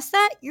don't address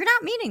that, you're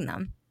not meeting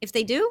them. If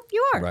they do,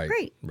 you are. Right.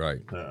 Great.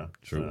 Right. Yeah.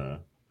 True.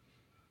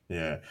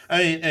 Yeah.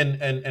 I mean,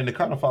 and to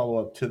kind of follow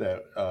up to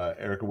that,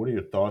 Erika, what are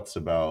your thoughts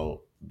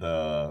about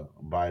the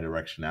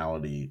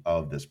bidirectionality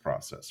of this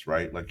process,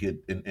 right? Like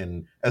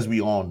and as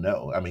we all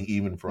know, I mean,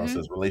 even for us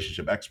as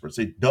relationship experts,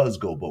 it does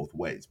go both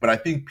ways. But I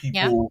think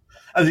people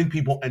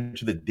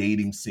enter the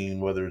dating scene,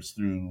 whether it's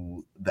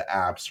through the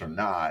apps or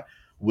not,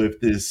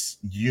 with this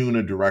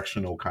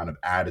unidirectional kind of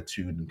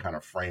attitude and kind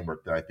of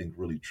framework that I think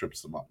really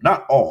trips them up.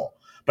 Not all,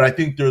 but I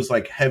think there's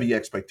like heavy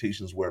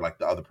expectations where like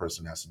the other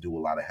person has to do a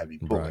lot of heavy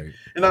pulling. Right.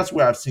 And that's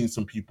where I've seen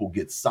some people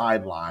get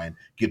sidelined,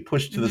 get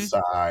pushed to the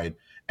side.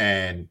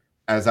 And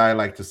as I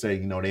like to say,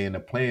 they end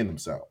up playing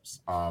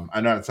themselves. I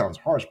know it sounds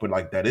harsh, but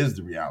like that is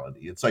the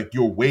reality. It's like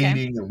you're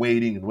waiting and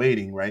waiting and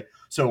waiting, right?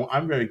 So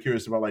I'm very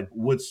curious about like,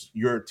 what's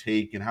your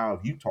take and how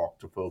have you talked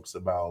to folks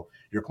about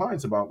your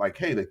clients about like,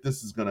 hey, like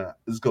this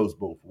goes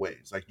both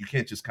ways. Like you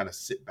can't just kind of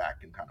sit back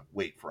and kind of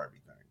wait for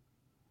everything.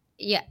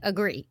 Yeah,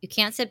 agree. You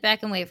can't sit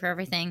back and wait for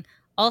everything.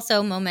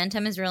 Also,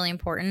 momentum is really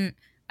important.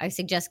 I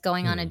suggest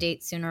going on a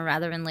date sooner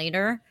rather than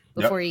later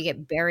before you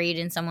get buried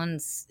in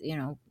someone's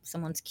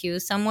queue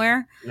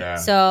somewhere. Yeah.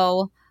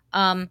 So,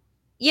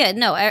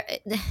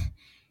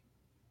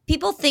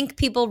 people think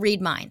people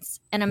read minds,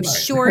 and I'm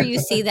sure you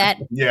see that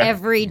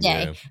every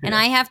day. Yeah. And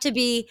I have to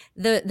be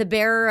the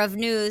bearer of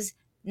news.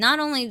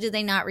 Not only do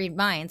they not read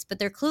minds, but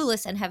they're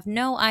clueless and have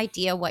no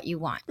idea what you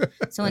want.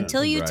 So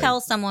until you tell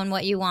someone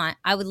what you want,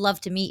 I would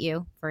love to meet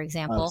you, for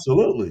example.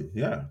 Absolutely.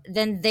 Yeah.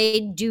 Then they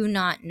do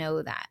not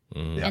know that.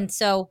 And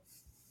so,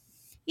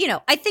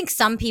 I think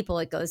some people,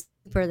 it goes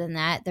deeper than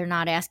that. They're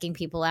not asking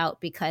people out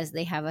because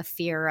they have a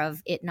fear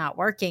of it not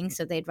working.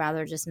 So they'd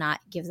rather just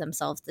not give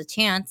themselves the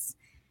chance.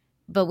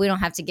 But we don't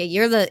have to get,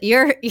 you're the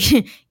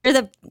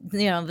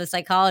the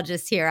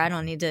psychologist here. I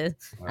don't need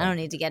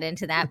to get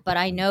into that, but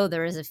I know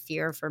there is a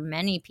fear for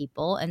many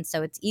people. And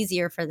so it's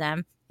easier for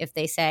them if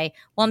they say,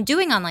 well, I'm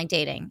doing online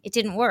dating. It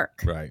didn't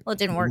work. Right. Well, it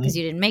didn't work because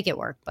you didn't make it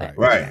work. But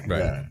Right.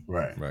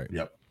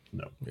 Yep.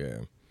 No. Yeah.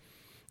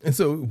 And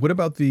so what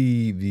about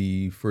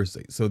the first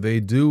date? So they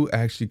do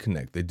actually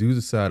connect. They do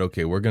decide,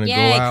 okay, we're going to go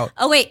out.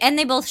 Oh, wait. And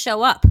they both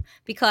show up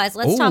because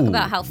let's talk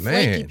about how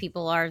flaky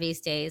people are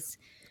these days.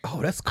 Oh,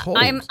 that's cold.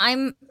 I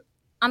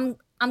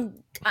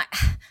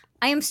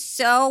am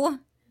so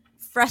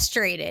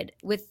frustrated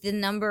with the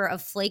number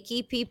of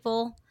flaky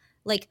people.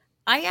 Like,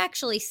 I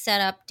actually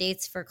set up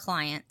dates for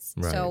clients.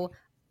 Right. So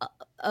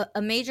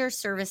a major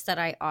service that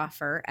I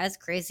offer, as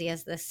crazy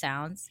as this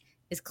sounds,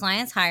 is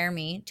clients hire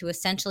me to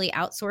essentially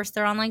outsource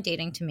their online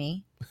dating to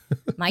me.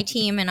 My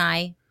team and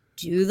I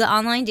do the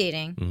online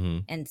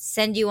dating and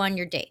send you on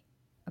your date.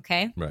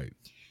 Okay? Right.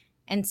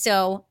 And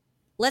so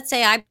let's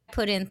say I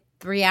put in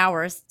 3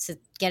 hours to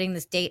getting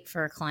this date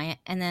for a client,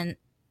 and then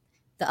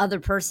the other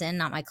person,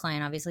 not my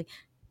client, obviously,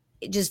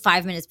 just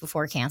 5 minutes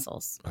before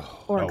cancels,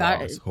 or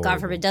God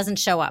forbid doesn't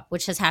show up,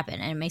 which has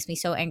happened, and it makes me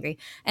so angry.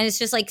 And it's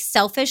just like,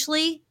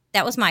 selfishly,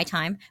 that was my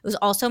time. It was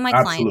also my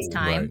client's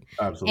time.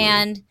 Right.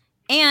 Absolutely.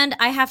 And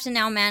I have to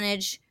now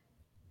manage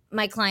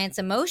my client's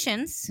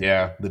emotions.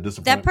 Yeah, the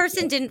disappointment. That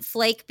person didn't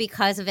flake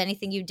because of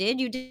anything you did.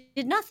 You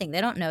did nothing.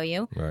 They don't know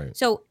you. Right.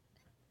 So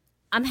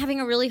I'm having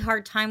a really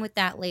hard time with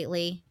that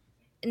lately,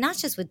 not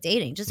just with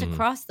dating, just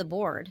across the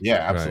board. Yeah,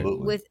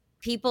 absolutely. With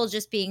people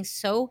just being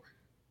so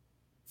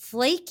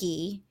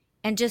flaky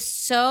and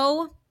just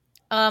so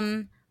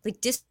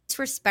like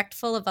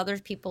disrespectful of other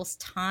people's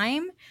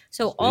time.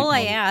 So all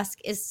I ask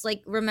is,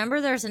 like,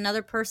 remember there's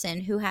another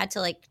person who had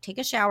to like take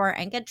a shower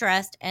and get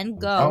dressed and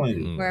go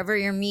wherever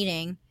you're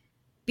meeting.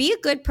 Be a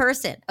good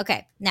person.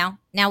 Okay, now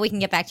we can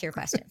get back to your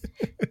question.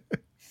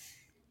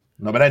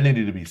 No, but that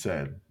needed to be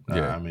said.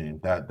 Yeah. I mean,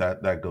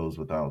 that goes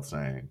without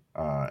saying.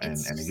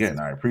 And again,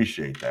 I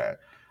appreciate that.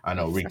 I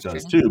know Reek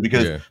does too,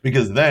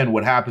 because then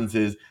what happens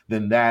is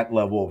then that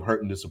level of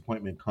hurt and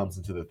disappointment comes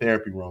into the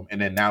therapy room, and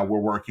then now we're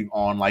working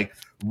on, like,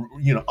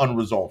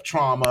 unresolved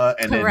trauma,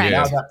 and then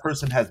now that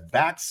person has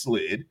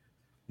backslid,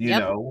 you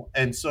know,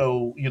 and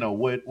so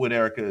what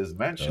Erika is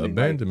mentioning,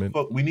 abandonment.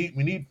 Like, we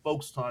need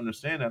folks to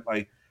understand that,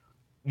 like,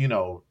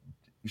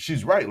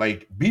 she's right.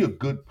 Like, be a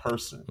good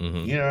person.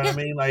 You know what I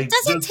mean? Like, it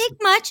doesn't take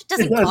much. It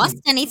doesn't cost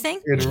anything.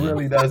 It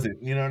really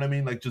doesn't. You know what I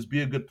mean? Like, just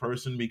be a good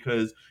person,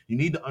 because you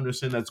need to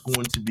understand that's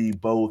going to be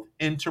both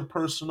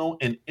interpersonal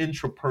and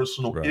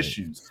intrapersonal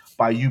issues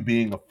by you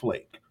being a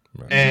flake.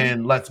 Right.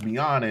 And let's be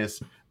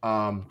honest,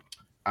 I'm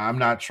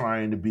not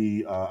trying to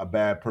be a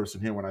bad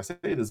person here when I say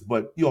this,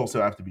 but you also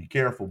have to be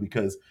careful,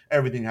 because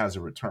everything has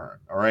a return.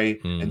 All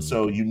right. And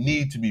so you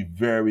need to be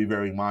very,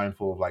 very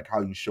mindful of, like,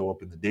 how you show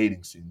up in the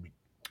dating scene,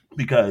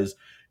 because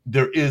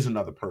there is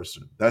another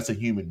person. That's a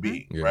human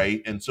being,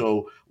 right? And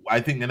so I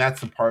think, and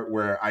that's the part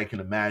where I can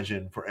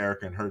imagine for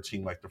Erika and her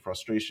team, like, the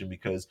frustration,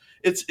 because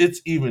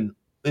it's even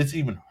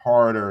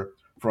harder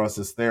for us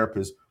as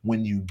therapists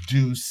when you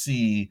do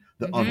see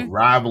the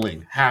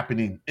unraveling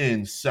happening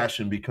in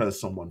session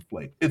because someone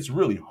flaked. It's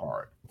really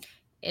hard.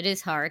 It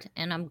is hard,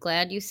 and I'm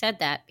glad you said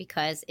that,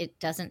 because it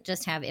doesn't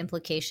just have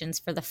implications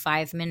for the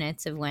 5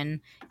 minutes of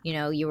when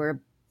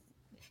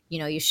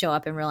you show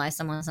up and realize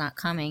someone's not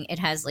coming. It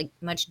has, like,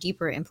 much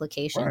deeper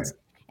implications. Right.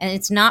 And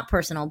it's not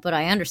personal, but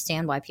I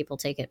understand why people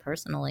take it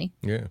personally.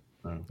 Yeah.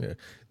 Yeah.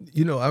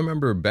 I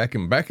remember back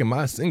in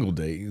my single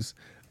days,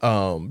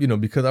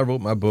 because I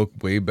wrote my book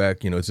way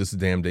back, It's Just a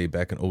Damn Day,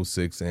 back in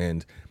 2006.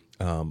 And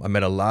I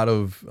met a lot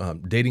of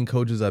dating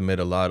coaches. I met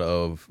a lot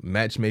of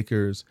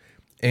matchmakers.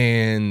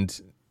 And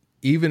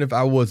even if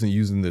I wasn't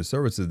using their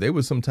services, they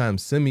would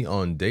sometimes send me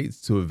on dates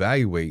to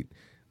evaluate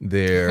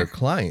their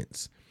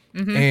clients.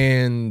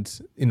 And,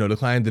 the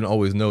client didn't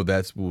always know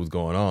that's what was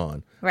going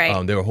on.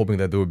 Right. They were hoping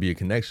that there would be a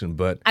connection,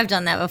 but I've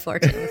done that before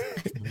too.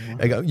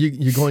 Like,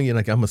 you're going in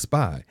like I'm a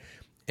spy.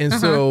 And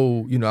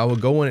so, I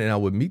would go in and I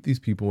would meet these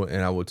people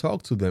and I would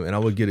talk to them and I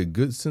would get a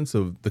good sense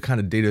of the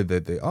kind of data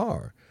that they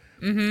are.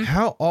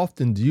 How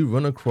often do you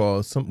run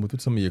across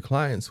with some of your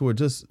clients who are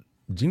just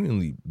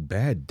genuinely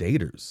bad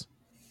daters?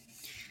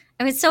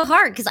 I mean, it's so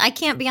hard because I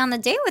can't be on the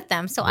date with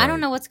them, so I don't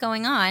know what's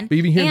going on. But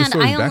even hearing the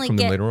stories back from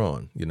them later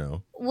on,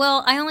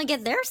 Well, I only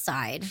get their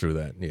side. True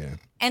that, yeah.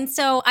 And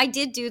so I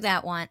did do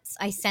that once.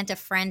 I sent a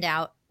friend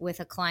out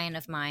with a client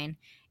of mine,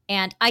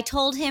 and I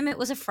told him it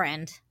was a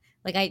friend.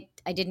 Like, I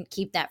didn't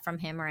keep that from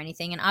him or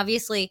anything. And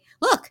obviously,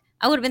 look,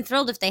 I would have been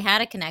thrilled if they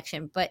had a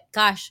connection, but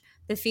gosh,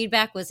 the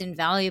feedback was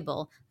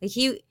invaluable. Like,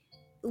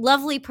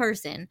 lovely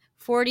person,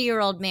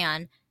 40-year-old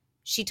man.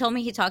 She told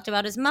me he talked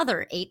about his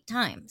mother 8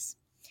 times.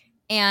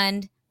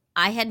 And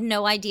I had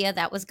no idea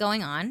that was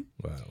going on.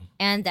 Wow.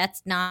 And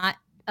that's not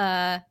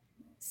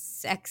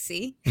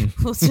sexy,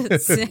 we'll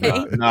just say.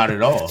 Not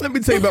at all. Let me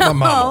tell you about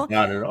my mama.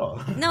 Not at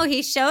all. No,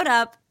 he showed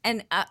up,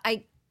 and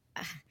I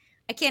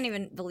can't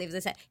even believe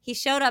this. He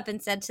showed up and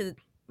said to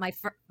my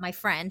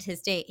friend,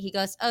 his date, he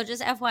goes, "Oh,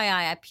 just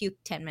FYI, I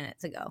puked 10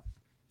 minutes ago."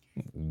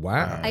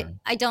 Wow.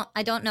 I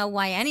don't know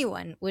why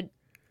anyone would.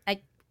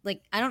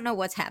 I don't know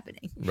what's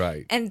happening.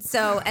 Right. And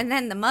so, and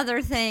then the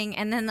mother thing,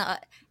 and then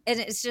and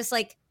it's just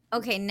like,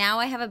 okay, now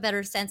I have a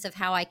better sense of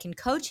how I can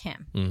coach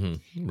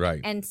him.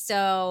 Right. And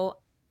so,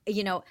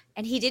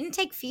 and he didn't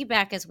take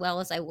feedback as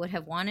well as I would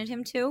have wanted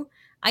him to.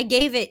 I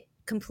gave it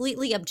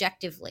completely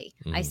objectively.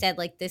 I said,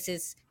 like, this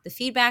is the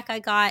feedback I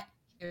got.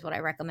 Here's what I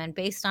recommend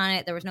based on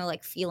it. There was no,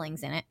 like,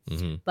 feelings in it.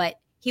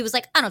 But he was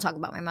like, I don't talk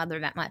about my mother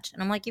that much.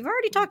 And I'm like, you've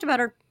already talked about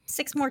her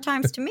 6 more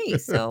times to me.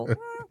 So,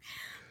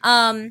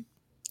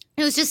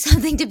 it was just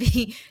something to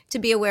be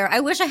aware. I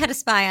wish I had a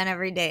spy on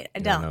every date. I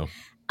don't.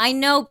 I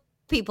know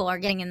people are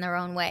getting in their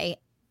own way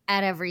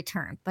at every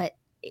turn, but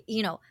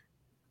we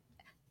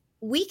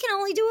can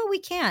only do what we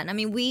can. I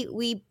mean,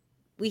 we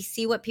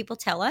see what people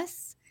tell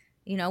us,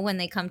 when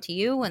they come to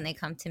you, when they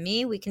come to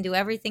me, we can do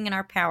everything in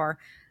our power.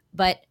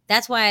 But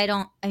that's why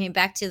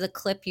back to the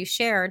clip you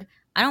shared,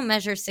 I don't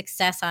measure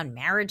success on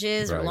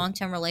marriages or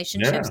long-term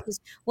relationships, because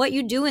what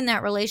you do in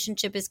that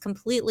relationship is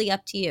completely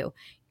up to you.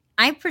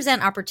 I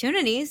present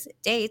opportunities,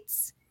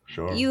 dates.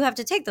 Sure. You have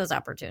to take those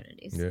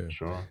opportunities. Yeah,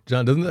 sure.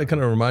 John, doesn't that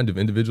kind of remind you of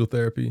individual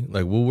therapy?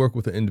 Like, we'll work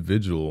with an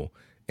individual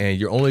and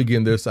you're only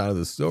getting their side of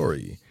the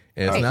story.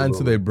 And it's not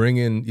until they bring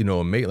in, you know,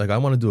 a mate. Like, I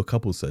want to do a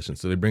couple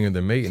sessions. So they bring in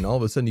their mate and all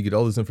of a sudden you get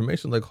all this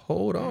information. Like,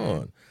 hold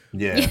on.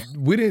 Yeah.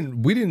 We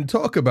didn't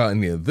talk about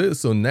any of this.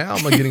 So now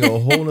I'm getting a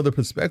whole other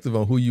perspective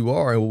on who you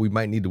are and what we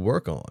might need to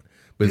work on.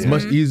 But it's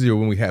much easier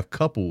when we have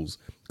couples,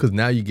 because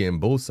now you're getting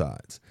both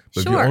sides.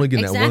 But if you're only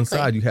getting that one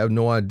side, you have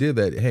no idea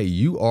that, hey,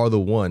 you are the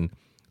one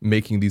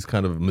making these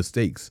kind of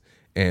mistakes.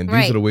 And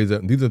these are the ways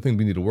that these are the things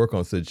we need to work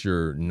on so that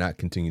you're not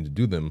continuing to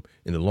do them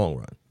in the long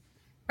run.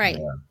 Right.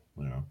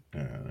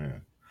 Yeah.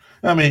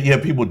 I mean,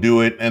 people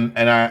do it, and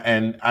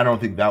I don't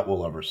think that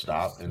will ever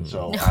stop. And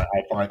so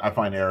I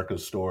find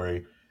Erika's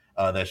story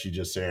that she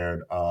just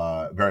shared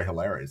very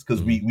hilarious,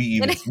 because we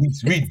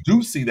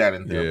do see that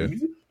in therapy.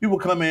 Yeah. People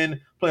come in,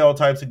 play all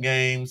types of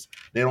games,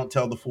 they don't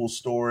tell the full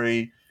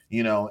story,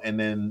 you know, and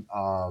then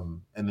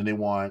they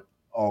want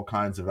all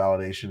kinds of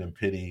validation and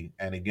pity.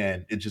 And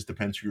again, it just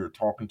depends who you're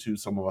talking to.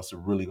 Some of us are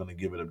really going to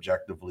give it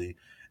objectively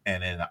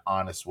and in an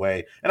honest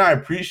way. And I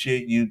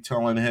appreciate you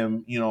telling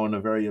him, you know, in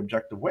a very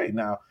objective way.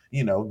 Now,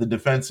 you know, the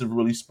defensive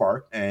really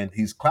sparked, and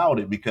he's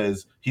clouded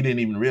because he didn't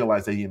even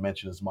realize that he had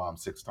mentioned his mom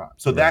 6 times.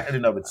 So that in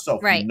and of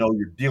itself, you know,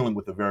 you're dealing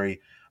with a very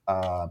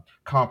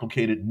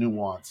complicated,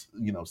 nuanced,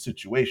 you know,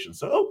 situation.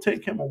 So it'll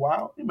take him a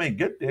while. He may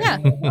get there. Yeah.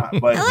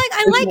 But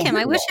I like him.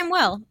 I wish him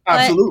well.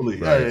 Absolutely.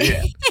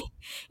 Yeah.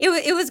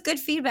 It was good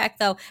feedback,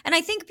 though. And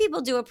I think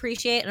people do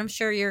appreciate, and I'm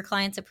sure your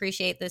clients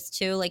appreciate this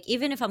too. Like,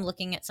 even if I'm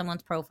looking at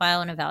someone's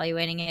profile and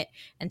evaluating it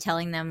and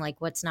telling them like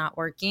what's not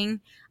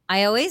working,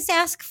 I always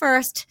ask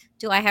first,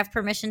 do I have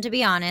permission to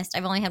be honest?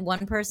 I've only had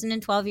one person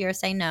in 12 years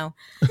say no,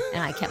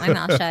 and I kept my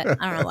mouth shut.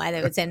 I don't know why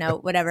they would say no,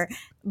 whatever.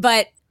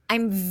 But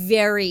I'm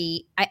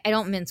I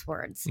don't mince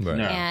words. Right.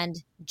 No.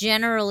 And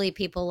generally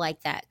people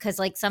like that, because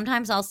like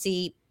sometimes I'll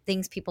see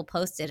things people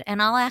posted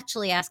and I'll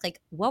actually ask, like,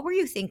 what were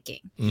you thinking?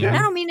 Yeah. And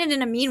I don't mean it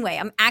in a mean way.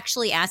 I'm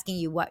actually asking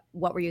you, what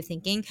were you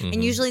thinking?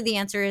 And usually the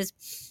answer is,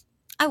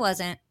 I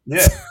wasn't.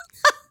 Yeah.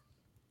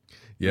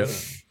 Yep.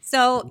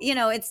 So, you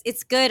know,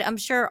 it's good. I'm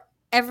sure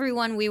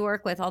everyone we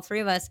work with, all 3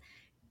 of us,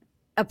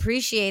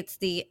 appreciates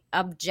the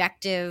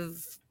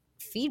objective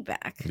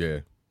feedback. Yeah.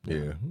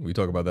 We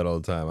talk about that all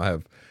the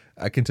time.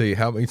 I can tell you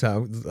how many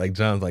times, like,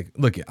 John's like,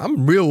 look,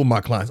 I'm real with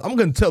my clients. I'm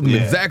going to tell them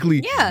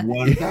exactly. Yeah.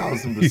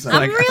 1,000%.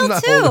 I'm real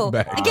too.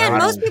 Back. Again,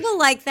 most people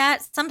like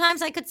that.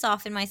 Sometimes I could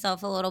soften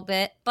myself a little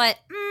bit, but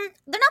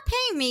they're not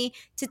paying me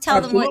to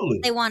tell them what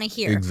they want to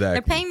hear. Exactly.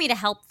 They're paying me to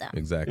help them.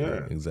 Exactly.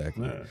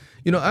 Yeah.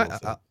 You know,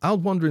 I was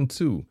wondering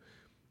too,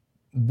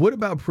 what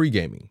about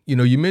pre-gaming? You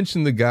know, you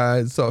mentioned the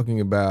guys talking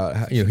about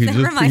how, you know,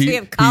 that reminds me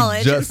of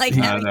college. It's like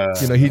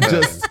he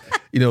just,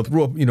 you know,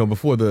 threw up, you know,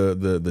 before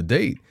the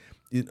date.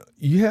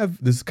 You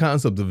have this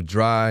concept of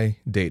dry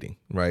dating,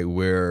 right?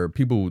 Where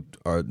people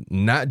are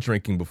not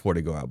drinking before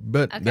they go out.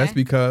 But that's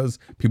because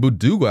people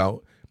do go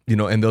out, you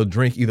know, and they'll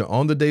drink either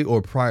on the date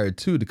or prior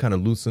to kind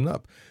of loosen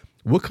up.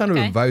 What kind of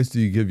advice do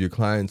you give your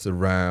clients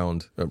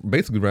around,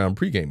 basically around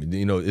pre-gaming?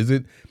 You know, is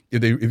it,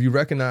 if you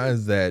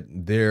recognize that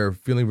they're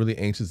feeling really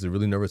anxious, they're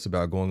really nervous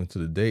about going into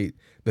the date,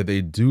 that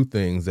they do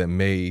things that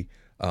may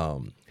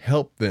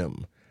help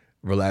them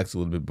relax a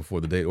little bit before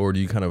the date? Or do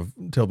you kind of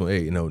tell them, hey,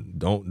 you know,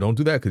 don't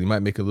do that, because you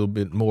might make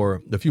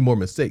a few more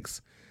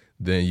mistakes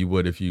than you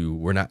would if you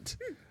were not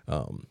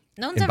no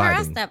one's ever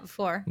asked that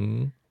before.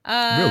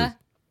 Really?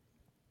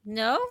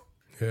 No.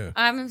 Yeah.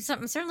 I'm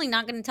certainly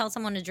not going to tell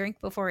someone to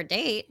drink before a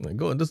date. Like,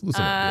 go and just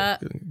listen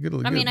up.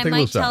 I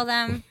might tell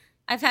them.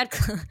 I've had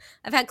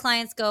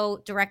clients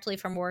go directly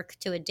from work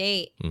to a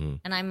date,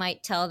 and I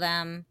might tell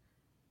them,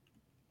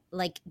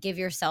 like, give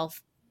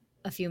yourself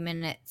a few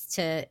minutes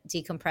to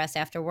decompress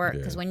after work,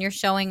 because when you're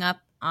showing up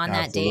on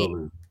that date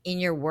in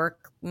your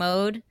work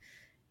mode,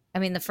 I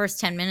mean, the first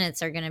 10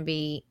 minutes are going to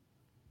be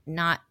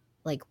not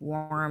like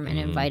warm and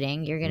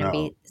inviting. You're going to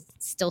be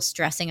still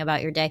stressing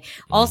about your day.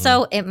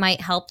 Also, it might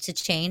help to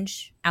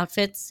change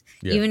outfits,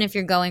 even if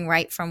you're going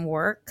right from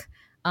work.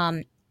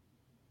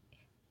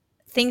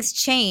 Things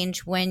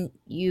change when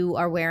you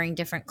are wearing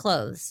different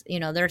clothes. You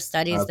know, there are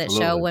studies that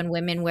show when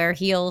women wear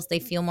heels, they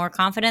feel more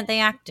confident, they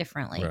act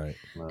differently. Right.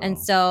 Wow. And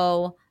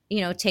so,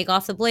 you know, take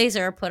off the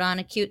blazer, put on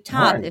a cute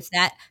top if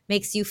that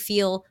makes you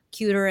feel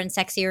cuter and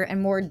sexier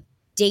and more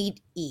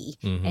date-y.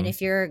 And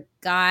if you're a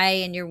guy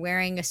and you're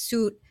wearing a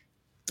suit,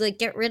 like,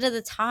 get rid of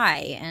the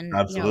tie and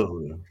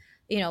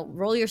you know,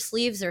 roll your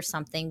sleeves or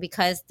something,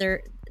 because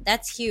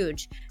that's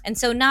huge. And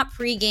so not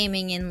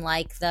pre-gaming in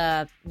like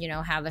the, you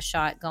know, have a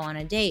shot, go on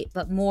a date,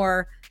 but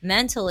more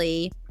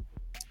mentally,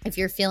 if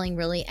you're feeling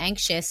really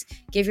anxious,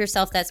 give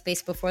yourself that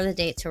space before the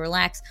date to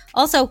relax.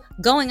 Also,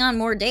 going on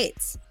more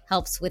dates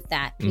helps with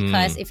that,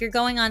 because if you're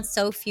going on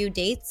so few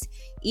dates,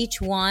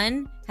 each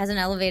one has an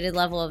elevated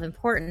level of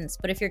importance.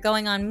 But if you're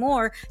going on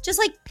more, just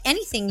like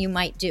anything you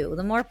might do,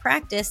 the more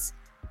practice,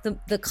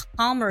 the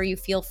calmer you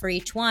feel for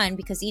each one,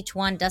 because each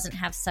one doesn't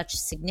have such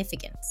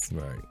significance.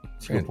 Right.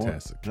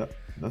 Fantastic.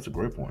 That's a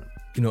great point.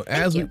 You know,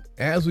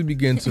 as we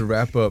begin to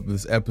wrap up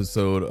this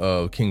episode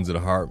of Kings of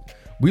the Heart,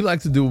 we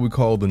like to do what we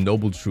call the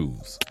Noble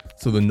Truths.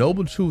 So the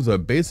Noble Truths are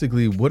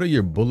basically, what are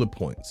your bullet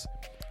points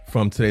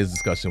from today's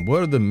discussion?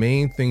 What are the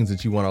main things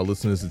that you want our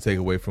listeners to take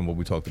away from what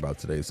we talked about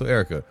today? So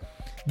Erika,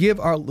 give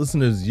our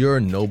listeners your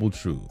Noble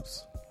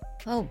Truths.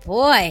 Oh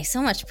boy,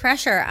 so much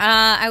pressure.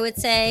 I would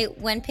say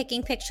when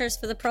picking pictures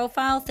for the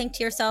profile, think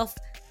to yourself,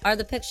 are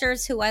the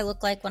pictures who I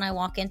look like when I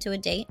walk into a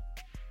date?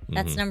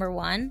 That's number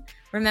one.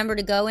 Remember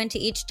to go into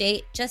each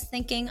date just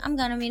thinking, I'm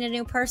going to meet a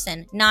new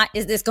person. Not,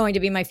 is this going to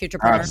be my future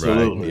partner?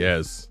 Absolutely. Right.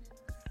 Yes.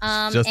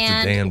 Just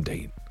a damn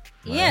date.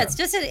 Yeah, it's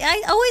just,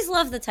 I always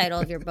love the title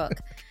of your book.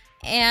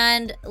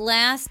 And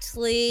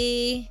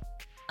lastly,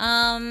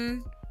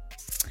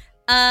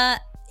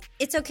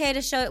 it's okay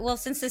to show, well,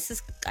 since this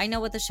is, I know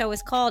what the show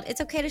is called,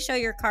 it's okay to show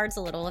your cards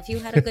a little. If you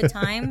had a good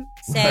time,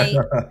 say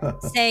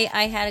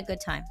I had a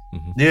good time.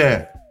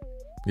 Yeah.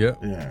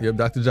 Yep.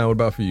 Dr. John, what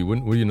about for you? What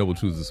are your Noble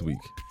Truths this week?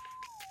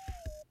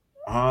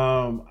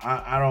 I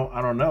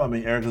don't know. I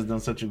mean, Erika's done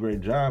such a great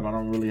job. I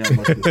don't really have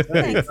much to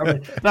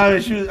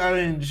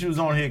say. She was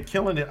on here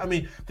killing it. I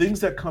mean,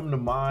 things that come to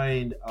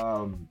mind,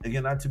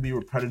 again, not to be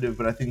repetitive,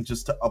 but I think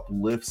just to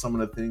uplift some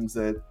of the things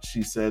that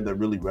she said that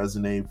really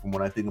resonate from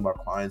when I think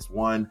about clients.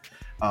 One,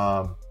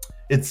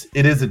 it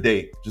is a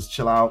date. Just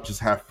chill out,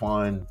 just have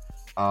fun.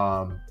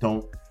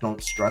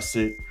 Don't stress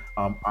it.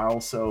 I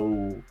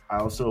also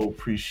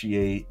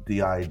appreciate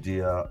the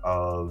idea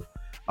of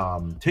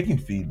taking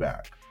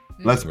feedback.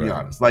 Let's be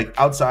honest. Like,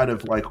 outside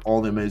of like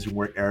all the amazing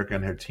work Erika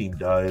and her team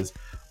does,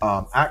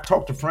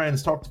 talk to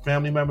friends, talk to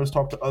family members,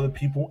 talk to other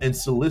people, and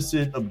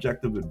solicit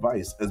objective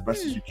advice as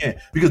best as you can.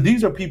 Because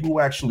these are people who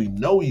actually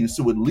know you,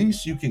 so at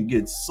least you can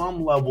get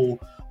some level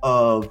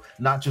of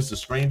not just a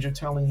stranger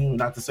telling you.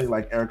 Not to say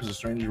like Erika's a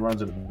stranger,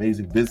 runs an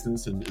amazing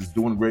business and is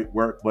doing great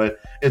work, but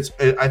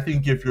I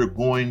think if you're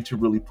going to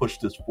really push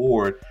this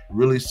forward,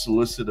 really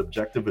solicit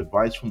objective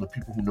advice from the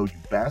people who know you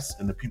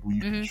best and the people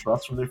you can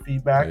trust from their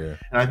feedback. And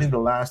I think the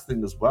last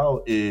thing as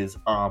well is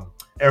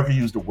Erika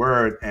used a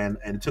word and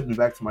it took me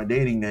back to my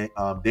dating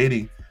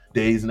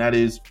days, and that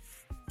is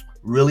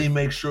really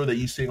make sure that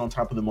you stay on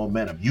top of the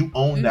momentum. You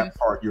own that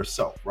part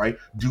yourself, right?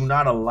 Do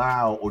not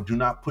allow or do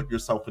not put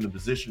yourself in a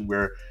position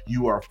where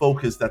you are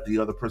focused that the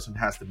other person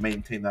has to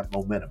maintain that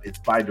momentum. It's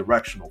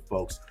bi-directional,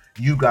 folks.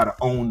 You got to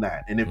own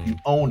that. And if you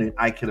own it,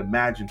 I can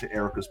imagine, to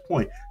Erika's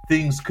point,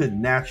 things could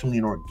naturally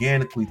and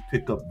organically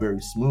pick up very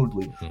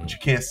smoothly. But you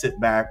can't sit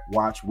back,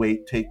 watch,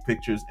 wait, take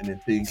pictures, and then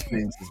things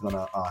is going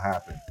to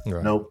happen.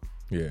 Right. Nope.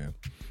 Yeah.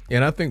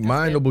 And I think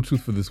my Noble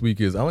Truth for this week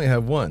is I only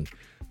have one.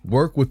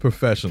 Work with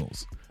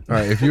professionals. All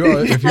right, if you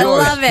are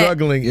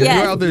struggling, if you're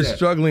out there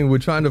struggling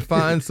with trying to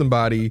find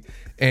somebody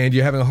and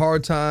you're having a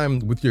hard time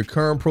with your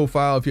current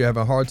profile, if you're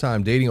having a hard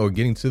time dating or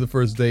getting to the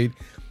first date,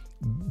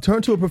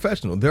 turn to a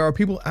professional. There are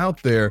people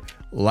out there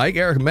like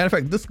Erika. Matter of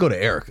fact, let's go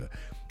to Erika.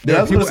 There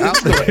are people out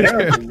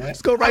there.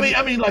 Let's go right.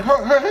 I mean, like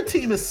her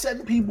team is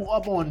setting people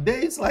up on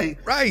dates.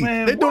 Like,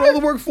 man, they're doing all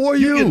the work for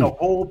you. You get the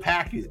whole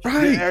package.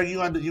 Right. Erika,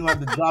 you had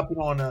to drop it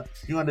on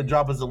you had to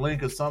drop us a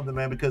link or something,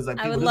 man, because like,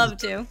 I would love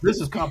to.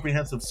 This is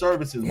comprehensive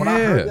services. When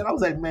I heard that, I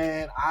was like,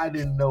 man, I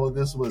didn't know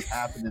this was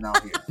happening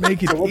out here.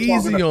 Make it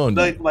easy on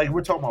you. Like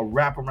we're talking about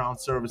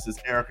wraparound services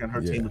Erika and her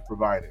team is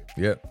providing.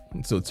 Yep.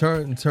 So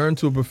turn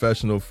to a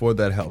professional for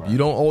that help. Right. You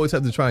don't always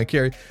have to try and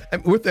carry.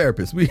 we're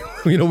therapists.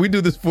 We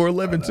do this for a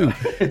living too.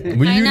 When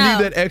you need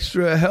that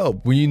extra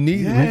help, when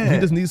you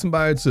just need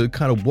somebody to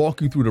kind of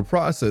walk you through the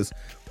process,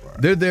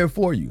 they're there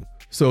for you.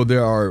 So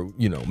there are,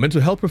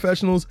 mental health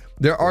professionals,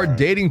 there are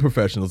dating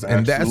professionals,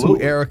 and that's who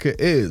Erika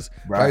is.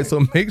 Right.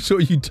 So make sure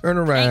you turn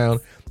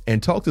around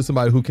and talk to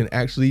somebody who can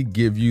actually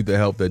give you the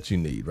help that you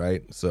need,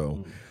 right?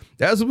 So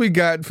that's what we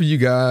got for you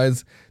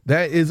guys.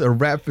 That is a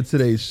wrap for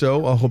today's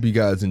show. I hope you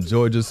guys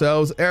enjoyed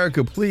yourselves.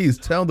 Erika, please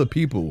tell the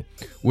people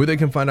where they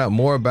can find out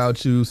more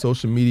about you,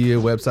 social media,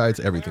 websites,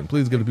 everything.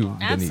 Please give the people what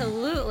they need.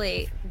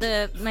 Absolutely.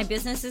 My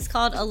business is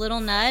called A Little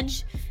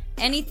Nudge.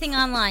 Anything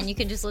online, you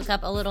can just look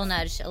up A Little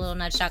Nudge,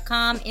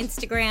 alittle-nudge.com.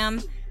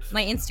 Instagram,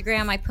 my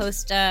Instagram, I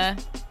post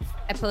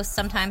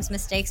sometimes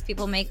mistakes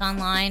people make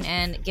online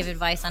and give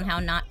advice on how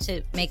not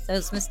to make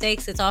those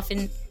mistakes. It's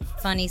often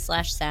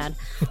funny/sad,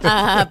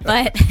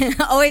 but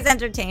always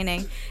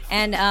entertaining.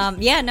 And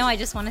I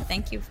just want to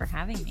thank you for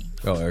having me.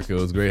 Oh, Erika, it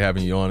was great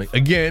having you on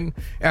again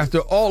after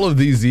all of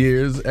these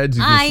years. As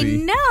you can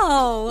see. I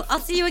know. I'll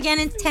see you again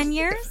in 10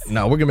 years.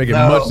 No, we're gonna make it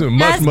much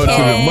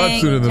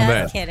sooner than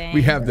that. Kidding.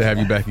 We have to have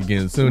you back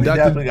again soon. We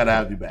definitely gotta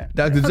have you back,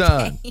 Dr.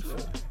 John.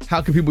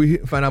 How can people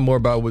find out more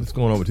about what's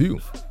going on with you?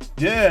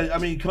 Yeah, I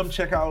mean, come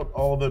check out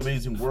all the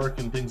amazing work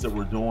and things that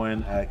we're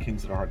doing at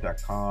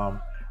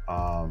kingsoftheheart.com.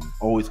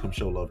 Always come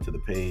show love to the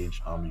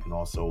page. You can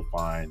also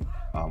find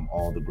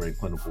all the great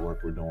clinical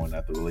work we're doing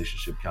at the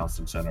Relationship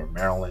Counseling Center of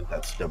Maryland.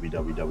 That's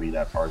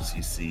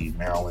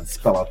www.rccmaryland,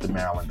 spell out the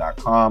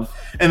Maryland.com.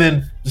 And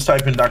then just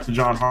type in Dr.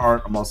 John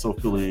Hart. I'm also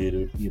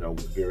affiliated, with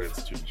the Vera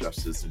Institute of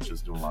Justice and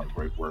just doing a lot of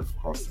great work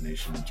across the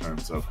nation in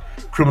terms of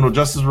criminal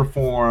justice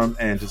reform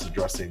and just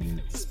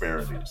addressing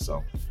disparities.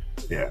 So,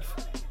 yeah.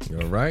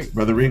 All right.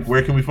 Brother Reek,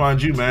 where can we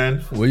find you,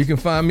 man? Well, you can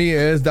find me,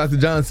 as Dr.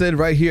 John said,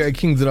 right here at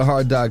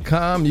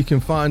kingsoftheheart.com. You can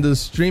find us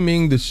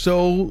streaming the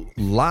show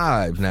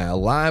live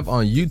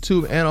on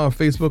YouTube and on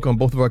Facebook on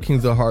both of our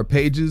Kings of the Heart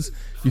pages.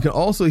 You can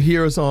also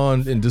hear us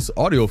in this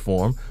audio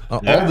form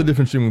on all the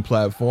different streaming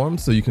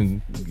platforms. So you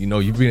can,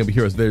 you've been able to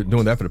hear us there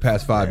doing that for the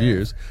past 5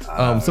 years.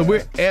 So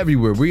we're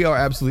everywhere. We are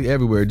absolutely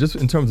everywhere. Just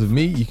in terms of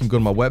me, you can go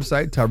to my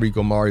website,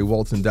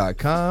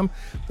 TariqOmariWalton.com.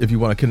 If you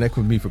want to connect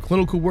with me for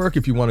clinical work,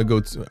 if you want to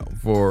go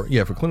for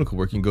clinical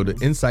work, you can go to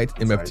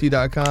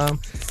InsightMFT.com.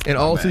 And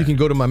also you can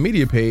go to my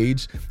media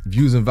page,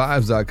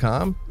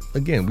 ViewsAndVibes.com.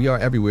 Again, we are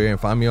everywhere, and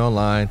find me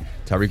online,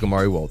 Tariq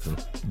Omari Walton.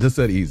 Just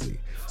that easy.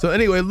 So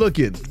anyway, look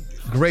it.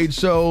 Great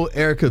show.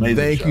 Erika,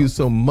 thank you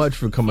so much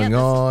for coming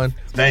on.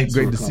 Thanks.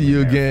 Great to see you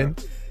again.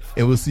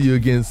 And we'll see you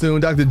again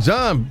soon. Dr.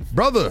 John,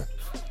 brother.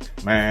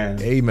 Man.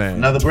 Hey, man.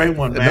 Another great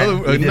one,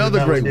 man.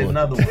 Another great one.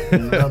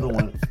 Another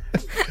one.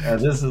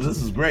 This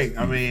is great.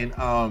 I mean,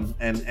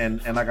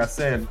 and like I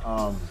said,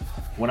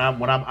 when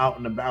I'm out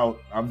and about,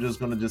 I'm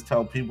just gonna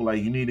tell people,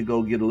 like, you need to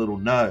go get a little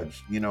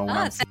nudge. When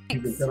I'm seeing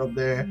people get up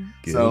there.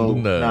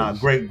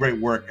 Great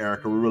work,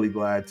 Erika. We're really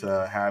glad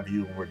to have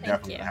you, and we're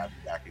definitely gonna have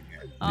you back again.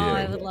 Oh,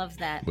 I would love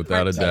that.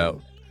 Without a doubt.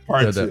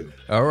 Part 2.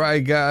 All right,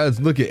 guys.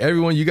 Look at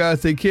everyone. You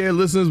guys take care,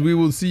 listeners. We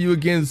will see you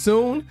again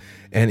soon,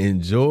 and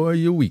enjoy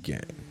your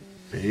weekend.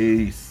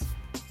 Peace.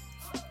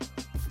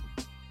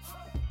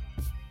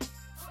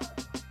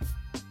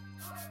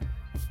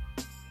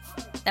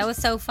 That was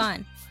so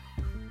fun.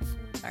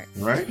 Sorry.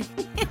 Right?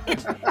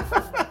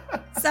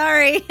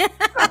 Sorry.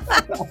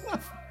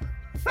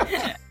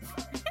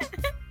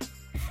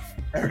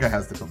 Erika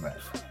has to come back.